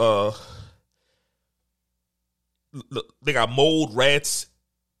 slumlord. They got mold, rats.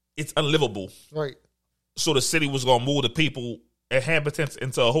 It's unlivable. Right. So the city was gonna move the people, inhabitants,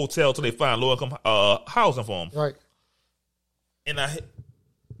 into a hotel till they find low income housing for them. Right. And one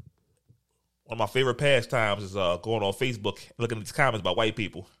of my favorite pastimes is going on Facebook and looking at these comments about white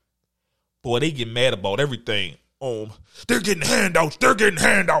people. Boy, they get mad about everything. They're getting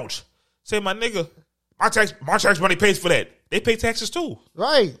handouts. Say, my nigga, my tax money pays for that. They pay taxes too.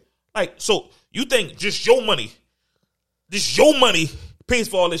 Right. Like, so you think just your money pays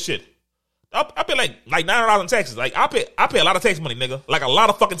for all this shit? I pay like $900 in taxes. Like I pay a lot of tax money, nigga. Like a lot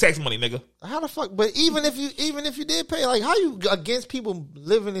of fucking tax money, nigga. How the fuck? But even if you did pay, like how you against people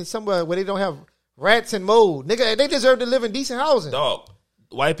living in somewhere where they don't have rats and mold, nigga? They deserve to live in decent housing. Dog,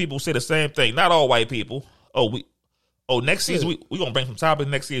 white people say the same thing. Not all white people. Next season we gonna bring some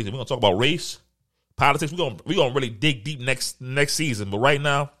topics. Next season we gonna talk about race, politics. We gonna really dig deep next season. But right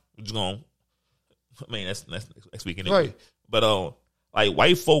now we're just gonna. I mean that's next week anyway. Right. But like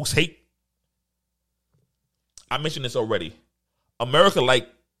white folks hate. I mentioned this already. America like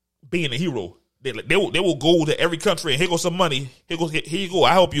being a hero. They will go to every country and here goes some money. Here you go.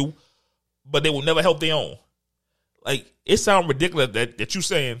 I help you, but they will never help their own. Like it sounds ridiculous that you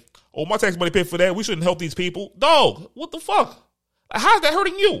saying, "Oh, my tax money paid for that. We shouldn't help these people." Dog, what the fuck? Like, how's that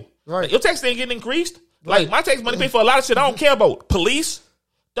hurting you? Right. Like, your tax ain't getting increased. Like my tax money paid for a lot of shit I don't care about. Police,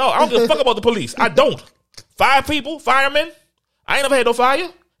 dog. I don't give a fuck about the police. I don't. Firemen. I ain't never had no fire.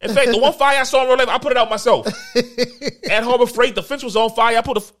 In fact, the one fire I saw in real life, I put it out myself. At Harbor Freight, the fence was on fire.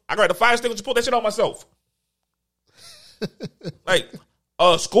 I got the fire extinguisher, put that shit out myself. Like,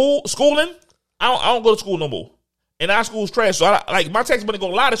 schooling, I don't go to school no more. And our school's trash, so my tax money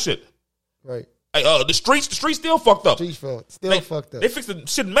go a lot of shit. Right. Like, the streets still fucked up. Still fucked up. They fixed the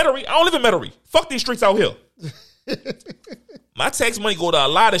shit in Metairie. I don't live in Metairie. Fuck these streets out here. My tax money go to a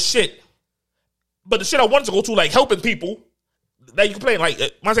lot of shit. But the shit I wanted to go to, like helping people, now you complain, like,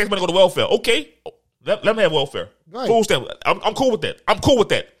 my tax money go to welfare. Okay, let me have welfare. Right. Food stamp. I'm cool with that. I'm cool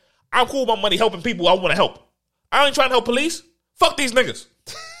with my money helping people I want to help. I ain't trying to help police. Fuck these niggas.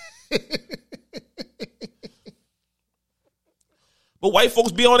 But white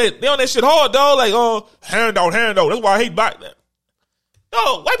folks be on it. They on that shit hard, dog. Like, handout. That's why I hate black.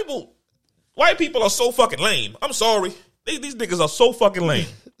 No, white people are so fucking lame. I'm sorry. These niggas are so fucking lame.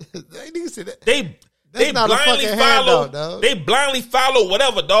 They blindly follow. Handout, they blindly follow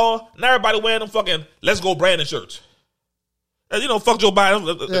whatever, dog. And everybody wearing them fucking "Let's Go Brandon" shirts. Fuck Joe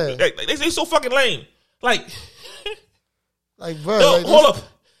Biden. Yeah. They so fucking lame. Like, bro. Yo, hold up.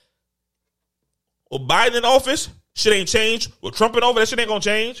 With Biden in office, shit ain't changed. With Trump in office, that shit ain't gonna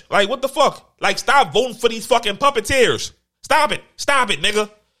change. Like, what the fuck? Like, stop voting for these fucking puppeteers. Stop it, nigga.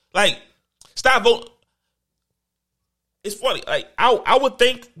 Like, stop voting. It's funny. Like, I would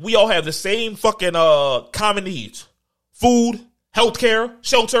think we all have the same fucking common needs: food, healthcare,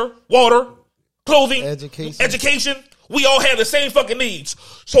 shelter, water, clothing, education. We all have the same fucking needs.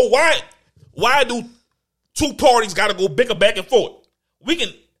 So why do two parties got to go bicker back and forth? You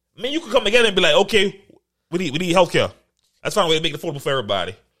can come together and be like, okay, we need healthcare. Let's find a way to make it affordable for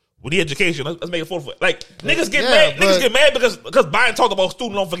everybody. We need education. Let's make it affordable. Like, niggas get mad. Niggas get mad because Biden talked about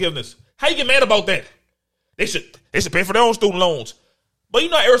student loan forgiveness. How you get mad about that? They should pay for their own student loans. But you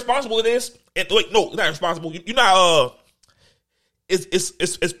know how irresponsible it is? Wait, no, it's not irresponsible. You know how it's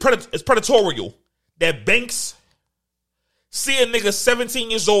predatorial that banks see a nigga 17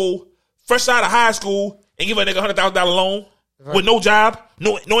 years old, fresh out of high school, and give a nigga $100,000 loan with no job,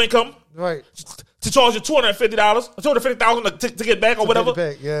 no income. Right. To charge you $250, $250,000 to get back or whatever.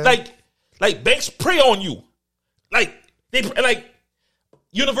 Back, yeah. Like banks prey on you. Like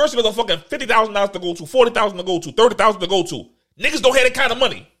universities are fucking $50,000 to go to, $40,000 to go to, $30,000 to go to. Niggas don't have that kind of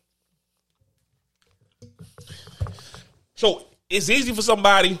money. So it's easy for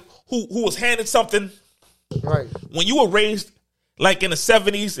somebody who was handed something. Right. When you were raised like in the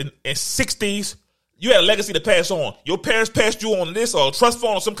 70s and 60s, you had a legacy to pass on. Your parents passed you on this or a trust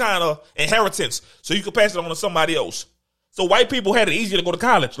fund or some kind of inheritance so you could pass it on to somebody else. So white people had it easier to go to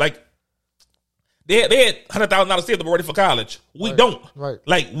college. Like, they had $100,000 saved up already for college. We don't. Right.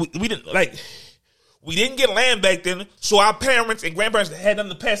 Like, we didn't get land back then, so our parents and grandparents had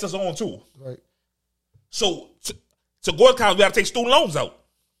nothing to pass us on to. Right. So to go to college, we got to take student loans out.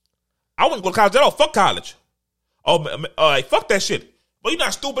 I wouldn't go to college at all. Fuck college. Fuck that shit. But you know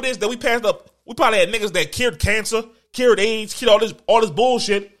how stupid it is that we passed up. We probably had niggas that cured cancer, cured AIDS, cured all this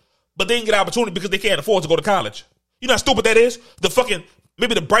bullshit, but they didn't get an opportunity because they can't afford to go to college. You know how stupid that is?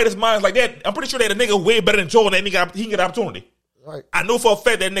 Maybe the brightest minds like that, I'm pretty sure that a nigga way better than Jordan, he can get an opportunity. Right. I know for a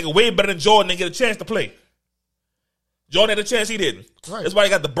fact that nigga way better than Jordan and get a chance to play. Jordan had a chance, he didn't. Right. That's why he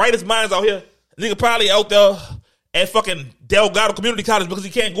got the brightest minds out here. Nigga probably out there at fucking Delgado Community College because he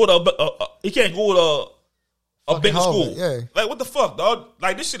can't go to a bigger school. Yeah. Like, what the fuck, dog?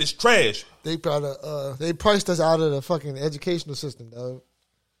 Like, this shit is trash. They priced us out of the fucking educational system, dog.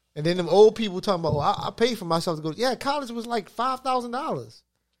 And then them old people talking about, I paid for myself to go. Yeah, college was like $5,000.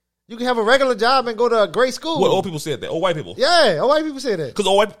 You can have a regular job and go to a great school. What old people said that? Old white people? Yeah, old white people say that. Because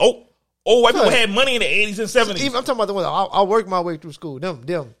Old white people had money in the 80s and 70s. Even, I'm talking about the ones I worked my way through school. Them.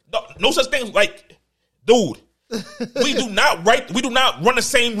 No such things like, dude. we do not run the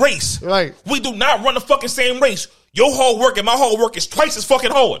same race. Right. We do not run the fucking same race. Your hard work and my hard work is twice as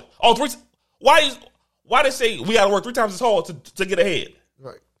fucking hard. All three. Why they say we gotta work 3 times as hard to get ahead?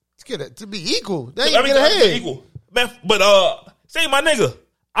 Right. To be equal. They ain't get ahead. Equal. Man, but say my nigga,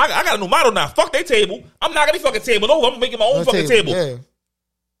 I got a new model now. Fuck that table. I'm knocking the fucking table over. I'm making my own fucking table. Yeah.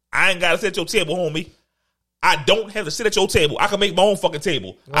 I ain't gotta sit at your table, homie. I don't have to sit at your table. I can make my own fucking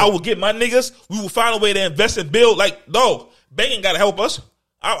table. Right. I will get my niggas. We will find a way to invest and build. Like, dog, Bang ain't gotta help us.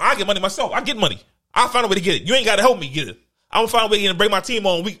 I get money myself. I get money. I'll find a way to get it. You ain't gotta help me get it. I'm gonna find a way to bring my team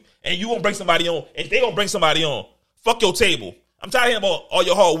on. And you gonna bring somebody on. And they gonna bring somebody on. Fuck your table. I'm tired of hearing about all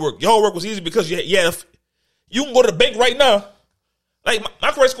your hard work. Your hard work was easy because you can go to the bank right now. Like,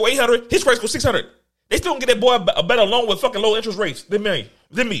 my credit score 800. His credit score 600. They still gonna get that boy a better loan with fucking low interest rates than me.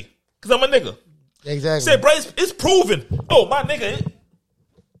 Because I'm a nigga. Exactly. Said, bro, it's proven. Oh, my nigga,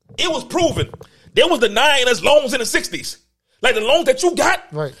 it was proven. There was denying us loans in the 60s. Like the loans that you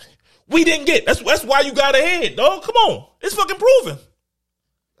got, right? We didn't get. That's why you got ahead, dog. Come on. It's fucking proven.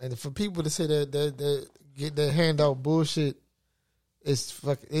 And for people to say that get that handout bullshit, it's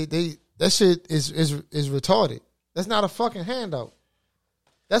fucking that shit is retarded. That's not a fucking handout.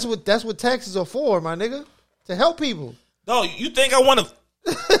 That's what taxes are for, my nigga. To help people. Dog, you think I want to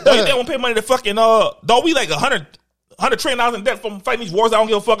you think I want to pay money to fucking dog, we like $100 trillion in debt from fighting these wars I don't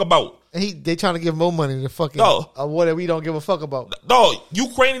give a fuck about. And they trying to give more money to fucking a war that we don't give a fuck about. Dog,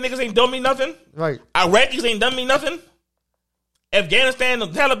 Ukrainian niggas ain't done me nothing. Right. Iraqis ain't done me nothing. Afghanistan, the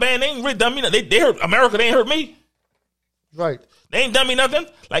Taliban, they ain't really done me nothing. They hurt America, they ain't hurt me. Right. They ain't done me nothing.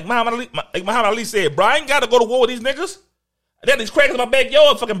 Like Muhammad Ali said, bro, I ain't got to go to war with these niggas. They got these crackers in my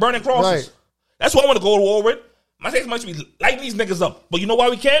backyard fucking burning crosses. Right. That's what I want to go to war with. My tax money should be lighting these niggas up. But you know why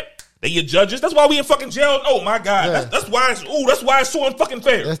we can't? They your judges. That's why we in fucking jail. Oh my God. Yeah. That's why it's so unfucking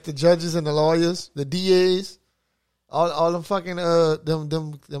fair. That's the judges and the lawyers, the DAs, all them fucking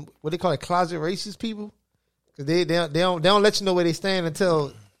them what they call it, closet racist people. Cause they don't let you know where they stand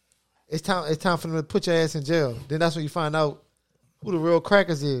until it's time for them to put your ass in jail. Then that's when you find out who the real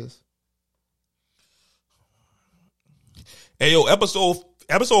crackers is. Hey yo, episode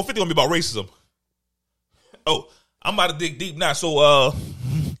 50 gonna be about racism. Oh, I'm about to dig deep now, so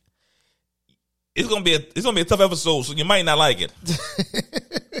it's gonna be a tough episode, so you might not like it.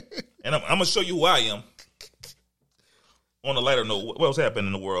 And I'm gonna show you who I am. On a lighter note, what else happened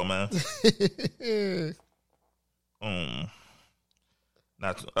in the world, man?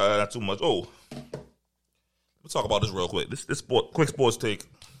 Not too much. Oh, let's talk about this real quick. This quick sports take.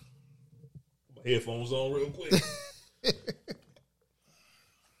 My headphones on real quick.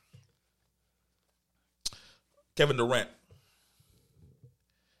 Kevin Durant.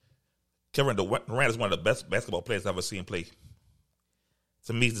 Kevin Durant is one of the best basketball players I've ever seen play.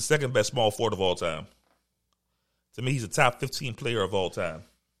 To me, he's the second best small forward of all time. To me, he's a top 15 player of all time.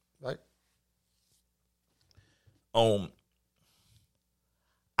 Right.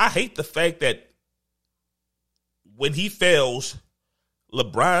 I hate the fact that when he fails,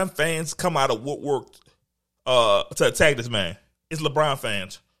 LeBron fans come out of woodwork to attack this man. It's LeBron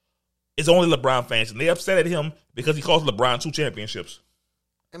fans. It's only LeBron fans, and they upset at him because he cost LeBron 2 championships.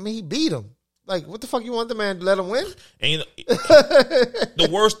 I mean, he beat him. Like, what the fuck you want the man to let him win? And you know, the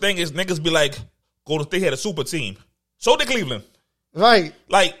worst thing is niggas be like, Golden State had a super team. So did Cleveland. Right.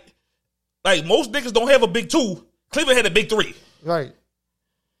 Like most niggas don't have a big 2. Cleveland had a big 3. Right.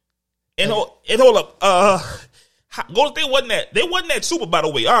 And hold up. Golden State wasn't that super, by the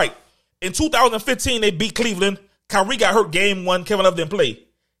way. All right. In 2015, they beat Cleveland. Kyrie got hurt game 1. Kevin Love didn't play.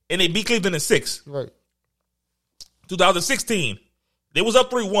 And they beat Cleveland in 6. Right. 2016, they was up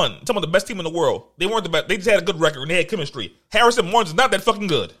 3-1. Talking about the best team in the world. They weren't the best. They just had a good record and they had chemistry. Harrison Barnes is not that fucking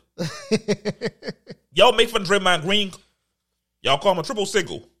good. Y'all make fun of Draymond Green. Y'all call him a triple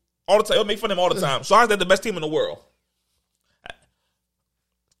single all the time. Y'all make fun of him all the time. So how's that the best team in the world?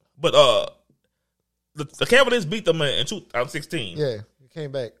 But the Cavaliers beat them in 2016. Yeah, he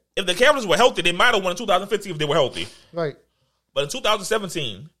came back. If the Cavaliers were healthy, they might have won in 2015 if they were healthy. Right. But in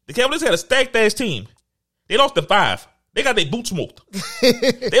 2017, the Cavaliers had a stacked ass team. They lost in 5. They got their boots smoked.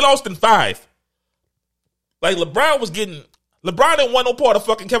 They lost in 5. Like LeBron didn't want no part of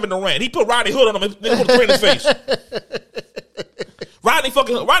fucking Kevin Durant. He put Rodney Hood on him and put a 3 in his face. Rodney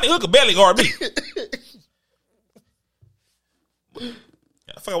Hood could barely guard me.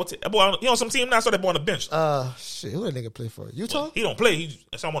 I forgot what that boy. He on some team now. I saw that boy on the bench. Shit, who that nigga play for? Utah? He don't play.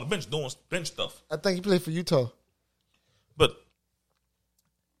 He's on the bench doing bench stuff. I think he played for Utah. But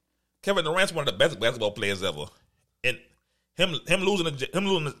Kevin Durant's one of the best basketball players ever. And Him losing to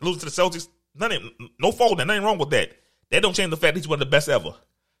the Celtics, no fault, nothing wrong with that. That don't change the fact that he's one of the best ever.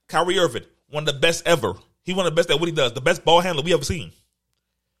 Kyrie Irving, one of the best ever. He one of the best at what he does. The best ball handler we ever seen.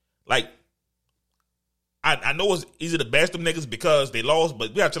 Like, I know it's easy to bash them niggas because they lost, but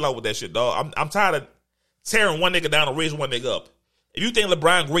we gotta chill out with that shit, dog. I'm tired of tearing one nigga down and raising one nigga up. If you think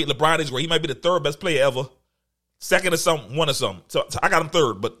LeBron great, LeBron is great. He might be the third best player ever. Second or something, one or something. So I got him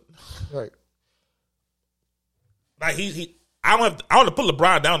third, but right. Like I want to put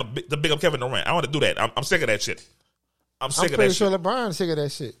LeBron down to big up Kevin Durant. I want to do that. I'm sick of that shit. I'm sick of that shit. I'm pretty sure LeBron's sick of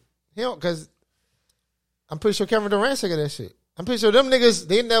that shit. He don't, because I'm pretty sure Kevin Durant's sick of that shit. I'm pretty sure them niggas,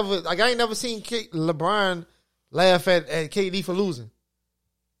 they never, like, I ain't never seen LeBron laugh at KD for losing.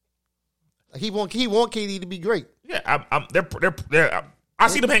 Like, he want KD to be great. Yeah, I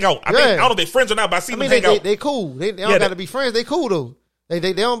see them hang out. I don't know if they're friends or not, but I see them hang out. They cool. They don't got to be friends. They cool though.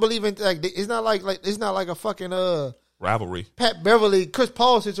 They don't believe in, like, it's not like it's not like a fucking rivalry. Pat Beverly, Chris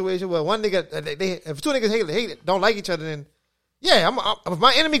Paul situation where one nigga, if two niggas hate it, don't like each other, then yeah, if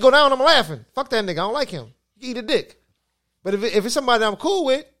my enemy go down, I'm laughing. Fuck that nigga. I don't like him. Eat a dick. But if it's somebody that I'm cool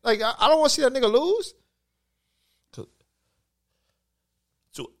with, like, I don't want to see that nigga lose.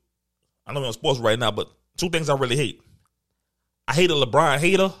 So, I know we're on sports right now, but two things I really hate. I hate a LeBron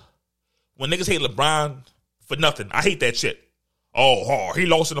hater. When niggas hate LeBron for nothing, I hate that shit. Oh, he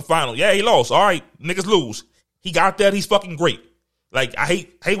lost in the final. Yeah, he lost. All right, niggas lose. He got that. He's fucking great. Like, I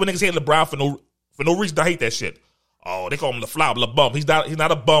hate when niggas hate LeBron for no reason. I hate that shit. Oh, they call him the flop, the bum. He's not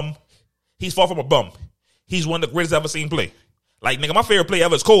a bum. He's far from a bum. He's one of the greatest I've ever seen play. Like, nigga, my favorite player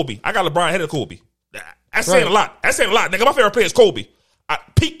ever is Kobe. I got LeBron ahead of Kobe. That's saying a lot. That's saying a lot. Nigga, my favorite player is Kobe.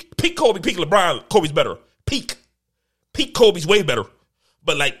 Peak Kobe, peak LeBron. Kobe's better. Peak Kobe's way better.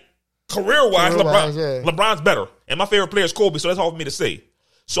 But, like, career-wise, LeBron's better. And my favorite player is Kobe, so that's all for me to say.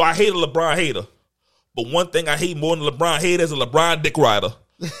 So I hate a LeBron hater. But one thing I hate more than a LeBron hater is a LeBron dick rider.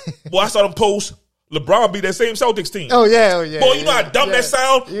 Boy, I saw them post, LeBron be that same Celtics team. Oh, yeah. Boy, you know how dumb that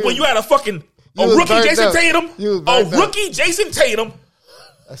sound? When you had a fucking... rookie Jason Tatum. Jason Tatum.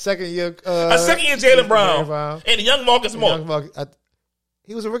 A second year Jaylen Brown. And a young Marcus Smart.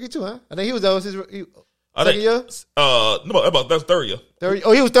 He was a rookie too, huh? I think he was his second year. No, that's third year.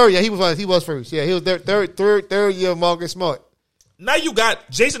 He was third year. He was first. Yeah, he was third year Marcus Smart. Now you got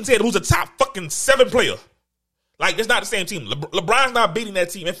Jason Tatum, who's a top fucking 7 player. Like, it's not the same team. LeBron's not beating that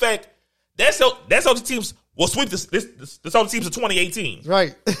team. In fact, that's how the teams will sweep this all the teams of 2018.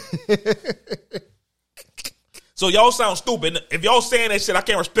 Right. So y'all sound stupid. If y'all saying that shit, I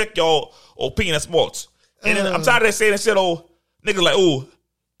can't respect y'all opinion as sports. And then I'm tired of that saying that shit. Oh, niggas like, oh,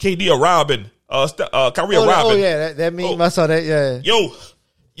 KD or Robin, Kyrie or Robin. Oh yeah, that meme. I saw that. Yeah.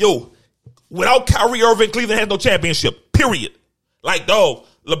 Yo. Without Kyrie Irving, Cleveland has no championship. Period. Like, dog,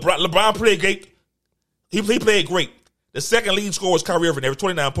 LeBron played great. He played great. The second leading scorer was Kyrie Irving. There was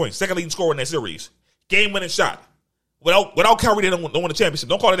 29 points. Second leading scorer in that series. Game-winning shot. Without Kyrie, they don't win the championship.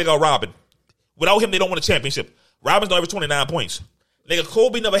 Don't call it nigga Robin. Without him, they don't win the championship. Robin's don't average 29 points. Nigga,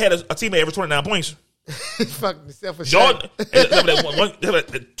 Kobe never had a teammate average 29 points. Fucking himself a Jordan,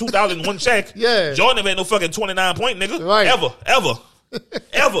 2001 Shaq. Yeah. Jordan never had no fucking 29 point, nigga. Right. Ever.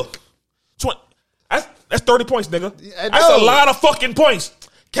 That's 30 points, nigga. That's a lot of fucking points.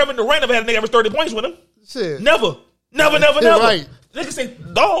 Kevin Durant never had a nigga average 30 points with him. Shit. Never. Right. Nigga say,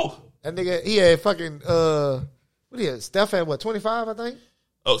 dog. That nigga, he had fucking, what he had? Steph had what, 25, I think?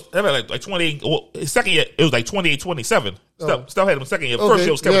 Oh, Steph had like 28. Well, his second year, it was like 28, 27. Steph had him second year. First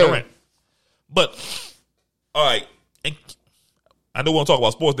year was Kevin Durant. But, all right. And I don't want to talk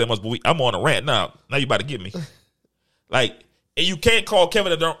about sports that much, but I'm on a rant now. Now you about to get me. Like, and you can't call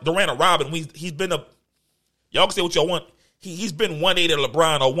Kevin Durant a Robin. He's been y'all can say what y'all want. He's been 1A to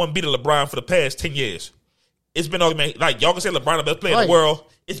LeBron or 1B to LeBron for the past 10 years. It's been argument. Like, y'all can say LeBron the best player in the world.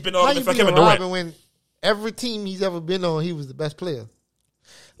 It's been argument for Kevin Durant. When every team he's ever been on, he was the best player.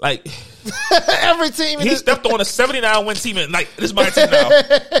 Like, every team. He stepped on a 79-win team and, like, this is my team now.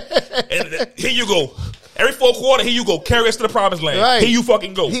 And here you go. Every fourth quarter, here you go. Carry us to the promised land. Right. Here you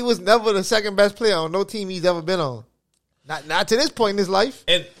fucking go. He was never the second best player on no team he's ever been on. Not to this point in his life.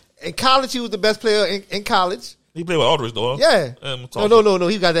 And in college, he was the best player in college. He played with Aldridge, though. Yeah. No.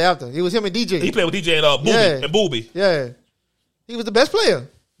 He got that after. It was him and DJ. He played with DJ and Booby. Yeah. He was the best player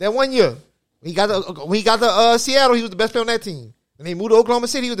that 1 year. When he got the Seattle, he was the best player on that team. When he moved to Oklahoma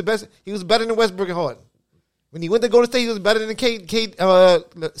City, he was the best. He was better than Westbrook and Harden. When he went to Golden State, he was better than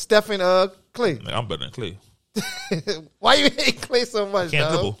Steph and Clay. Man, I'm better than Clay. Why you hate Clay so much?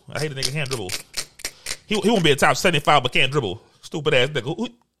 Can't dribble. I hate a nigga can't dribble. He won't be a top 75, but can't dribble. Stupid ass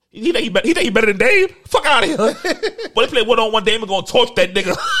nigga. He think he better than Dame? Fuck out of here. But he played one-on-one. Dame gonna torch that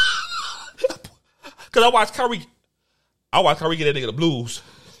nigga. Because I watched Kyrie. I watch Kyrie get that nigga the blues.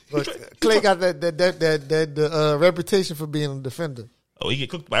 But Clay got that reputation for being a defender. Oh, he get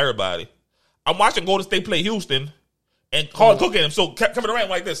cooked by everybody. I'm watching Golden State play Houston and call cook at him. So Kevin Durant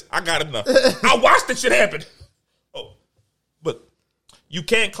like this. I got him now. I watched this shit happen. Oh, but you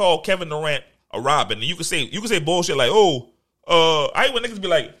can't call Kevin Durant a Robin. And you can say bullshit like, I hate when niggas be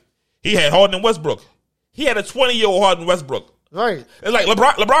like, he had Harden and Westbrook. He had a 20-year-old Harden Westbrook. Right. It's like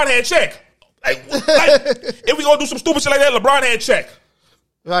LeBron had check. Like if we gonna do some stupid shit like that, LeBron had check.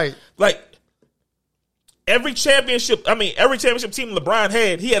 Right. Like every championship team LeBron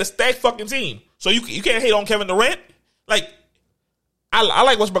had, he had a stacked fucking team. So you can't hate on Kevin Durant. Like I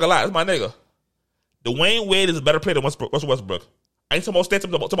like Westbrook a lot. That's my nigga. Dwayne Wade is a better player than Westbrook. I ain't talking about stats.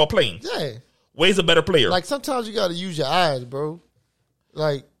 I'm talking about playing. Yeah. Wade's a better player. Like sometimes you got to use your eyes, bro.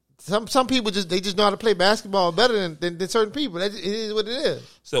 Like some people just know how to play basketball better than certain people. It is what it is.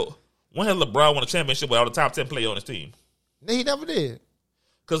 So when has LeBron won a championship without a top 10 player on his team? He never did.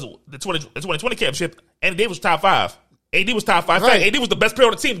 Because the 2020 championship, Anthony Davis was top 5. AD was top 5. Right. AD was the best player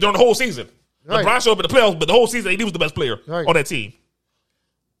on the team during the whole season. Right. LeBron showed up in the playoffs, but the whole season AD was the best player on that team.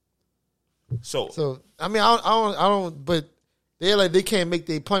 So I mean, I don't. But they're like they can't make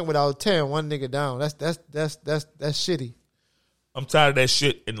their point without tearing one nigga down. That's shitty. I'm tired of that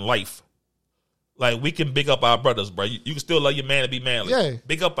shit in life. Like we can big up our brothers, bro. You can still love your man and be manly. Yeah,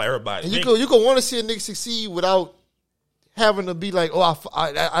 big up by everybody. And you go want to see a nigga succeed without having to be like,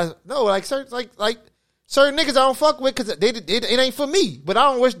 I no, like certain certain niggas I don't fuck with because it ain't for me. But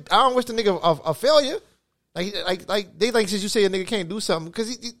I don't wish the nigga a failure. Like they think since you say a nigga can't do something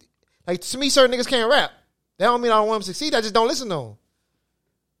because like to me certain niggas can't rap. That don't mean I don't want him to succeed. I just don't listen to him.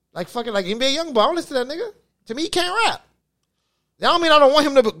 Like fucking like NBA Youngboy, I don't listen to that nigga. To me, he can't rap. That don't mean I don't want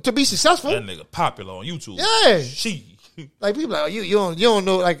him to be successful. That nigga popular on YouTube. Yeah, like people like you don't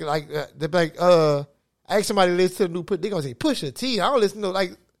know they be like I ask somebody to listen to the new they gonna say Pusha T. I don't listen to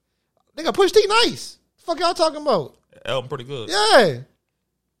like nigga Pusha T nice. Fuck y'all talking about? Album pretty good. Yeah,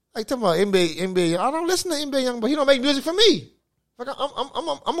 like talking about NBA. I don't listen to NBA Youngboy. He don't make music for me. Like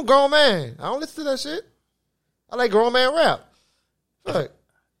I'm a grown man. I don't listen to that shit. I like grown man rap. Fuck.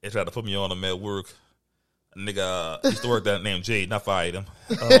 They tried to put me on him at work. A nigga used to work that named Jay, not fired him.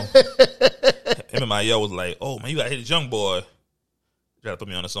 Him and my yo was like, "Oh man, you got to hit this young boy." They tried to put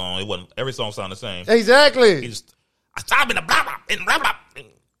me on the song. It wasn't every song sounded the same. Exactly. He just I stop in the blah blah in blah blah.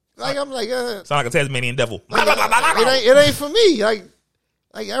 Like I'm like sound like a Tasmanian devil. It ain't for me.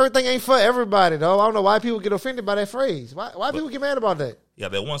 Like everything ain't for everybody though. I don't know why people get offended by that phrase. Why people get mad about that? Yeah,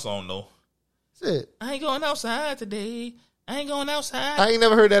 that one song though. That's it. I ain't going outside today. I ain't going outside. I ain't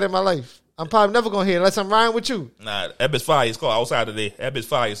never heard that in my life. I'm probably never gonna hear it unless I'm riding with you. Nah, that bitch fire. It's called Outside Today. That bitch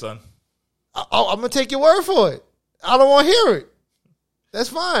fire, son. I'm gonna take your word for it. I don't want to hear it. That's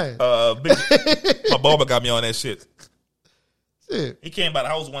fine. My barber got me on that shit. Shit. He came by the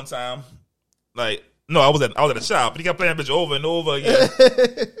house one time. Like, no, I was at the shop. He kept playing that bitch over and over again.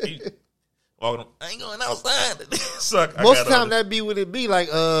 Walking, I ain't going outside. Suck. Most of the time that be what it be like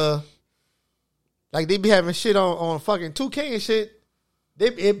they be having shit on fucking 2K and shit.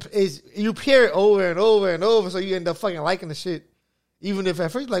 You hear it over and over and over, so you end up fucking liking the shit. Even if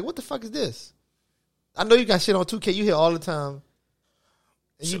at first you're like, what the fuck is this? I know you got shit on 2K you hear all the time.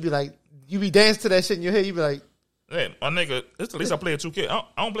 And you be like, you be dancing to that shit in your head, you be like, hey, my nigga, it's the least I play at 2K. I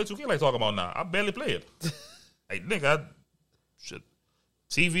don't play 2K like talking about now. I barely play it. Hey, nigga,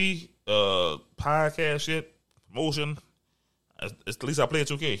 TV, podcast shit, promotion. It's the least I play at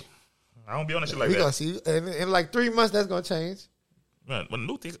 2K. I don't be on that shit like that. We gonna see. In like 3 months, that's gonna change. Man, when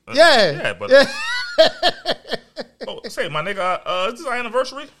new things, yeah, but yeah. Say, my nigga, is this our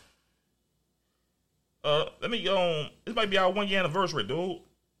anniversary? Let me this might be our 1 year anniversary, dude.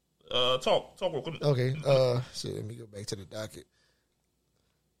 Talk real quick. Okay. Shit, let me go back to the docket.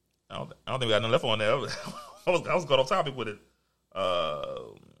 I don't think we got nothing left on there. I was going off topic with it.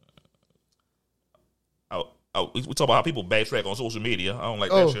 We talk about how people backtrack on social media. I don't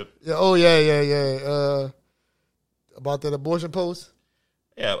like that shit. Yeah. About that abortion post.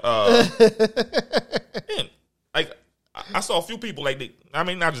 Yeah. Man, like I saw a few people like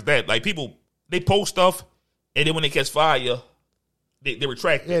not just that. Like people they post stuff and then when they catch fire, they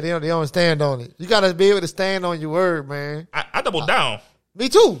retract it. Yeah, they don't stand on it. You gotta be able to stand on your word, man. I double down. Me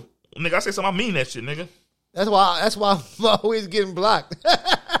too. Nigga, I say something, I mean that shit, nigga. That's why I'm always getting blocked.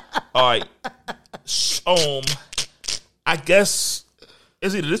 All right. I guess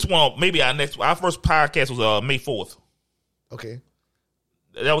it's either this one or maybe our first podcast was May 4th. Okay.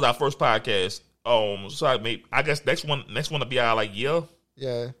 That was our first podcast. So I guess next one will be our like year.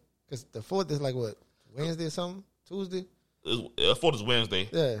 Yeah. Because the 4th is like what? Wednesday or something? Tuesday? 4th is Wednesday.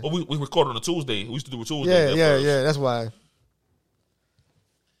 Yeah. But we recorded on a Tuesday. We used to do a Tuesday. Yeah. That's why.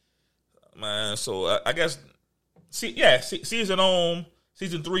 man. So I guess, season 3,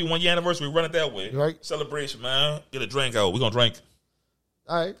 1 year anniversary. Run it that way, right? Celebration, man. Get a drink out. We gonna drink.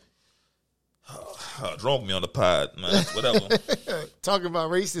 All right. Drunk me on the pod, man. Whatever. Talking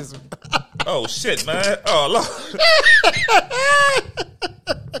about racism. Oh shit, man. Oh Lord.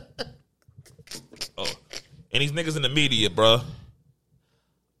 Oh, and these niggas in the media, bro.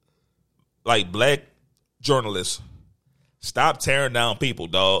 Like black journalists, stop tearing down people,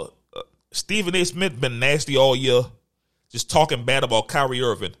 dog. Stephen A. Smith been nasty all year, just talking bad about Kyrie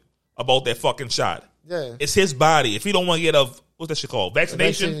Irving, about that fucking shot. Yeah, it's his body. If he don't want to get what's that shit called?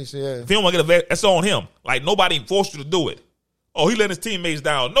 Vaccination? Yeah. If he don't want to get that's on him. Like, nobody forced you to do it. Oh, he letting his teammates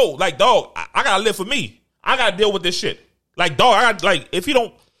down. No, like, dog, I gotta live for me. I gotta deal with this shit. Like, dog, if he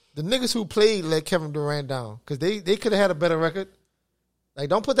don't. The niggas who played let Kevin Durant down because they could have had a better record. Like,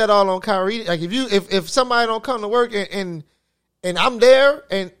 don't put that all on Kyrie. Like, if somebody don't come to work and I'm there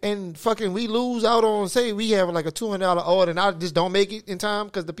and fucking we lose out on, say we have like a $200 order and I just don't make it in time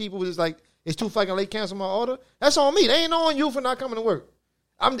because the people was like, it's too fucking late, cancel my order. That's on me. They ain't on you for not coming to work.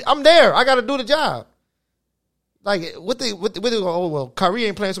 I'm there. I got to do the job. Like, Kyrie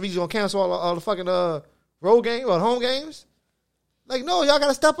ain't playing, so we just gonna cancel all the fucking road games or home games. Like, no, y'all got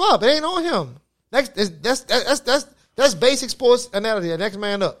to step up. It ain't on him. That's basic sports analogy. The next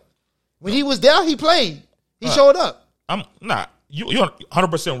man up. When he was there, he played. He showed up. I'm not. You're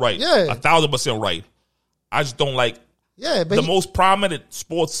 100% right. Yeah, 1,000% right. I just don't like. Yeah, but the most prominent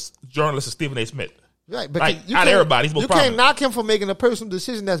sports journalist is Stephen A. Smith. Right, but like, not everybody. He's most prominent. You can't knock him for making a personal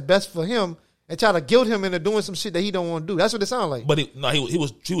decision that's best for him and try to guilt him into doing some shit that he don't want to do. That's what it sounds like. But he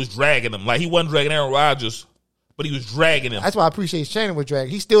was dragging him. Like, he wasn't dragging Aaron Rodgers, but he was dragging him. That's why I appreciate Shannon with drag.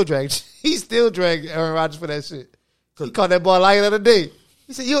 He still dragged Aaron Rodgers for that shit. He called that boy a liar the other day.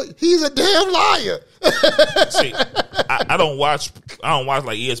 He said, "He's a damn liar." See, I don't watch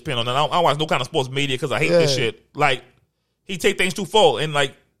like ESPN or nothing. I don't watch no kind of sports media because I hate this shit. Like, he take things too far, and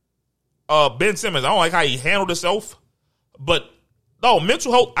like Ben Simmons, I don't like how he handled himself. But no,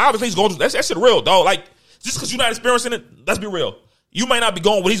 mental health, obviously he's going through that shit real, dog. Like, just because you're not experiencing it, let's be real. You might not be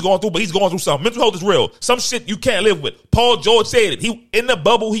going what he's going through, but he's going through something. Mental health is real. Some shit you can't live with. Paul George said it. He in the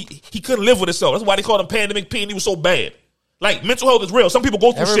bubble, he couldn't live with himself. That's why they called him Pandemic P, and he was so bad. Like, mental health is real. Some people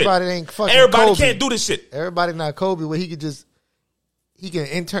go through Everybody shit. Ain't fucking Everybody Kobe. can't do this shit. Everybody not Kobe, where he just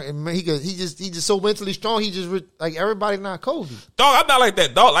so mentally strong. He just like everybody not Kobe. Dog, I'm not like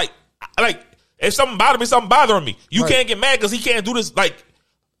that. Dog, like if something bothers me, something bothering me. You can't get mad because he can't do this. Like,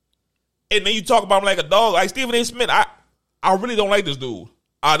 and then you talk about him like a dog. Like Stephen A. Smith, I really don't like this dude.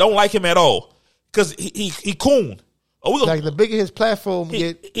 I don't like him at all because he coon. Like, the bigger his platform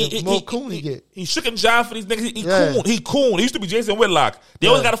get, the more coon he get. He shook and jive for these niggas. He coon. He used to be Jason Whitlock. They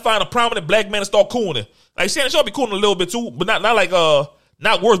always got to find a prominent black man to start cooning. Like, Shannon Sharp be cooning a little bit too, but not like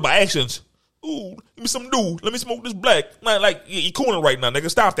not words by actions. Ooh, give me some new. Let me smoke this black. Like you cooning right now,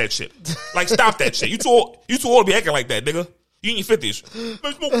 nigga. Stop that shit. Like, stop that shit. You too old to be acting like that, nigga. You in your 50s. Let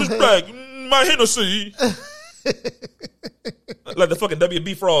me smoke this black. My Hennessy. Like the fucking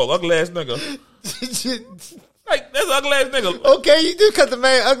WB Frog, ugly ass nigga. Like, that's an ugly ass nigga. Okay, you do cut the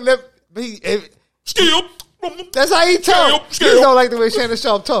man ugly. Still. That's how he talk. You don't like the way Shannon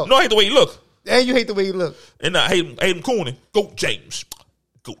Sharp talk. No, I hate the way he look. And you hate the way he look. And I hate him cooning. Go James.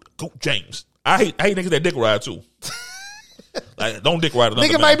 Go James. I hate niggas that dick ride too. Like, don't dick ride another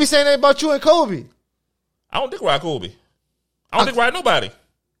Nigga man. might be saying that about you and Kobe. I don't dick ride Kobe. I don't dick ride nobody.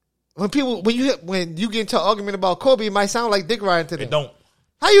 When you get into an argument about Kobe, it might sound like dick riding to them. It don't.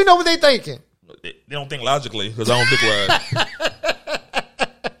 How you know what they thinking? They don't think logically because I don't dick ride.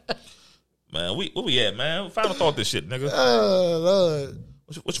 Man, where we at, man? Final thought this shit, nigga. Lord.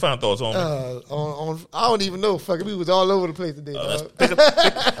 What's your final thoughts on me? I don't even know. Fucking, we was all over the place today.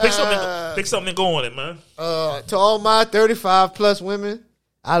 Pick something going in, man. To all my 35 plus women,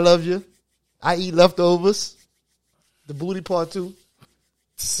 I love you. I eat leftovers. The booty part too.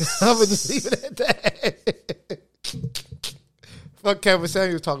 I'm gonna just leave it at that. Fuck Kevin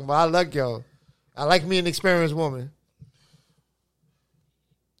Samuels talking about. I like y'all. I like me an experienced woman.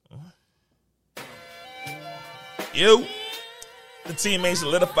 You. The team ain't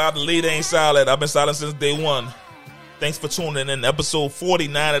solidified. The lead ain't solid. I've been silent since day one. Thanks for tuning in. Episode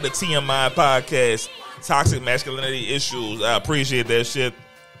 49 of the TMI podcast. Toxic masculinity issues. I appreciate that shit.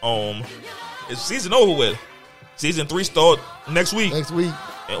 It's season over with. Season 3 start next week.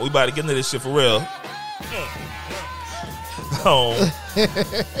 And we about to get into this shit for real.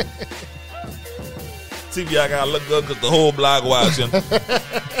 TV, I gotta look good because the whole blog watching.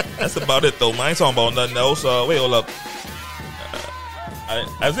 That's about it though, man. I ain't talking about nothing else. Wait, hold up.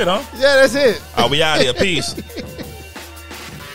 That's it, huh? Yeah, that's it. We out here. Peace.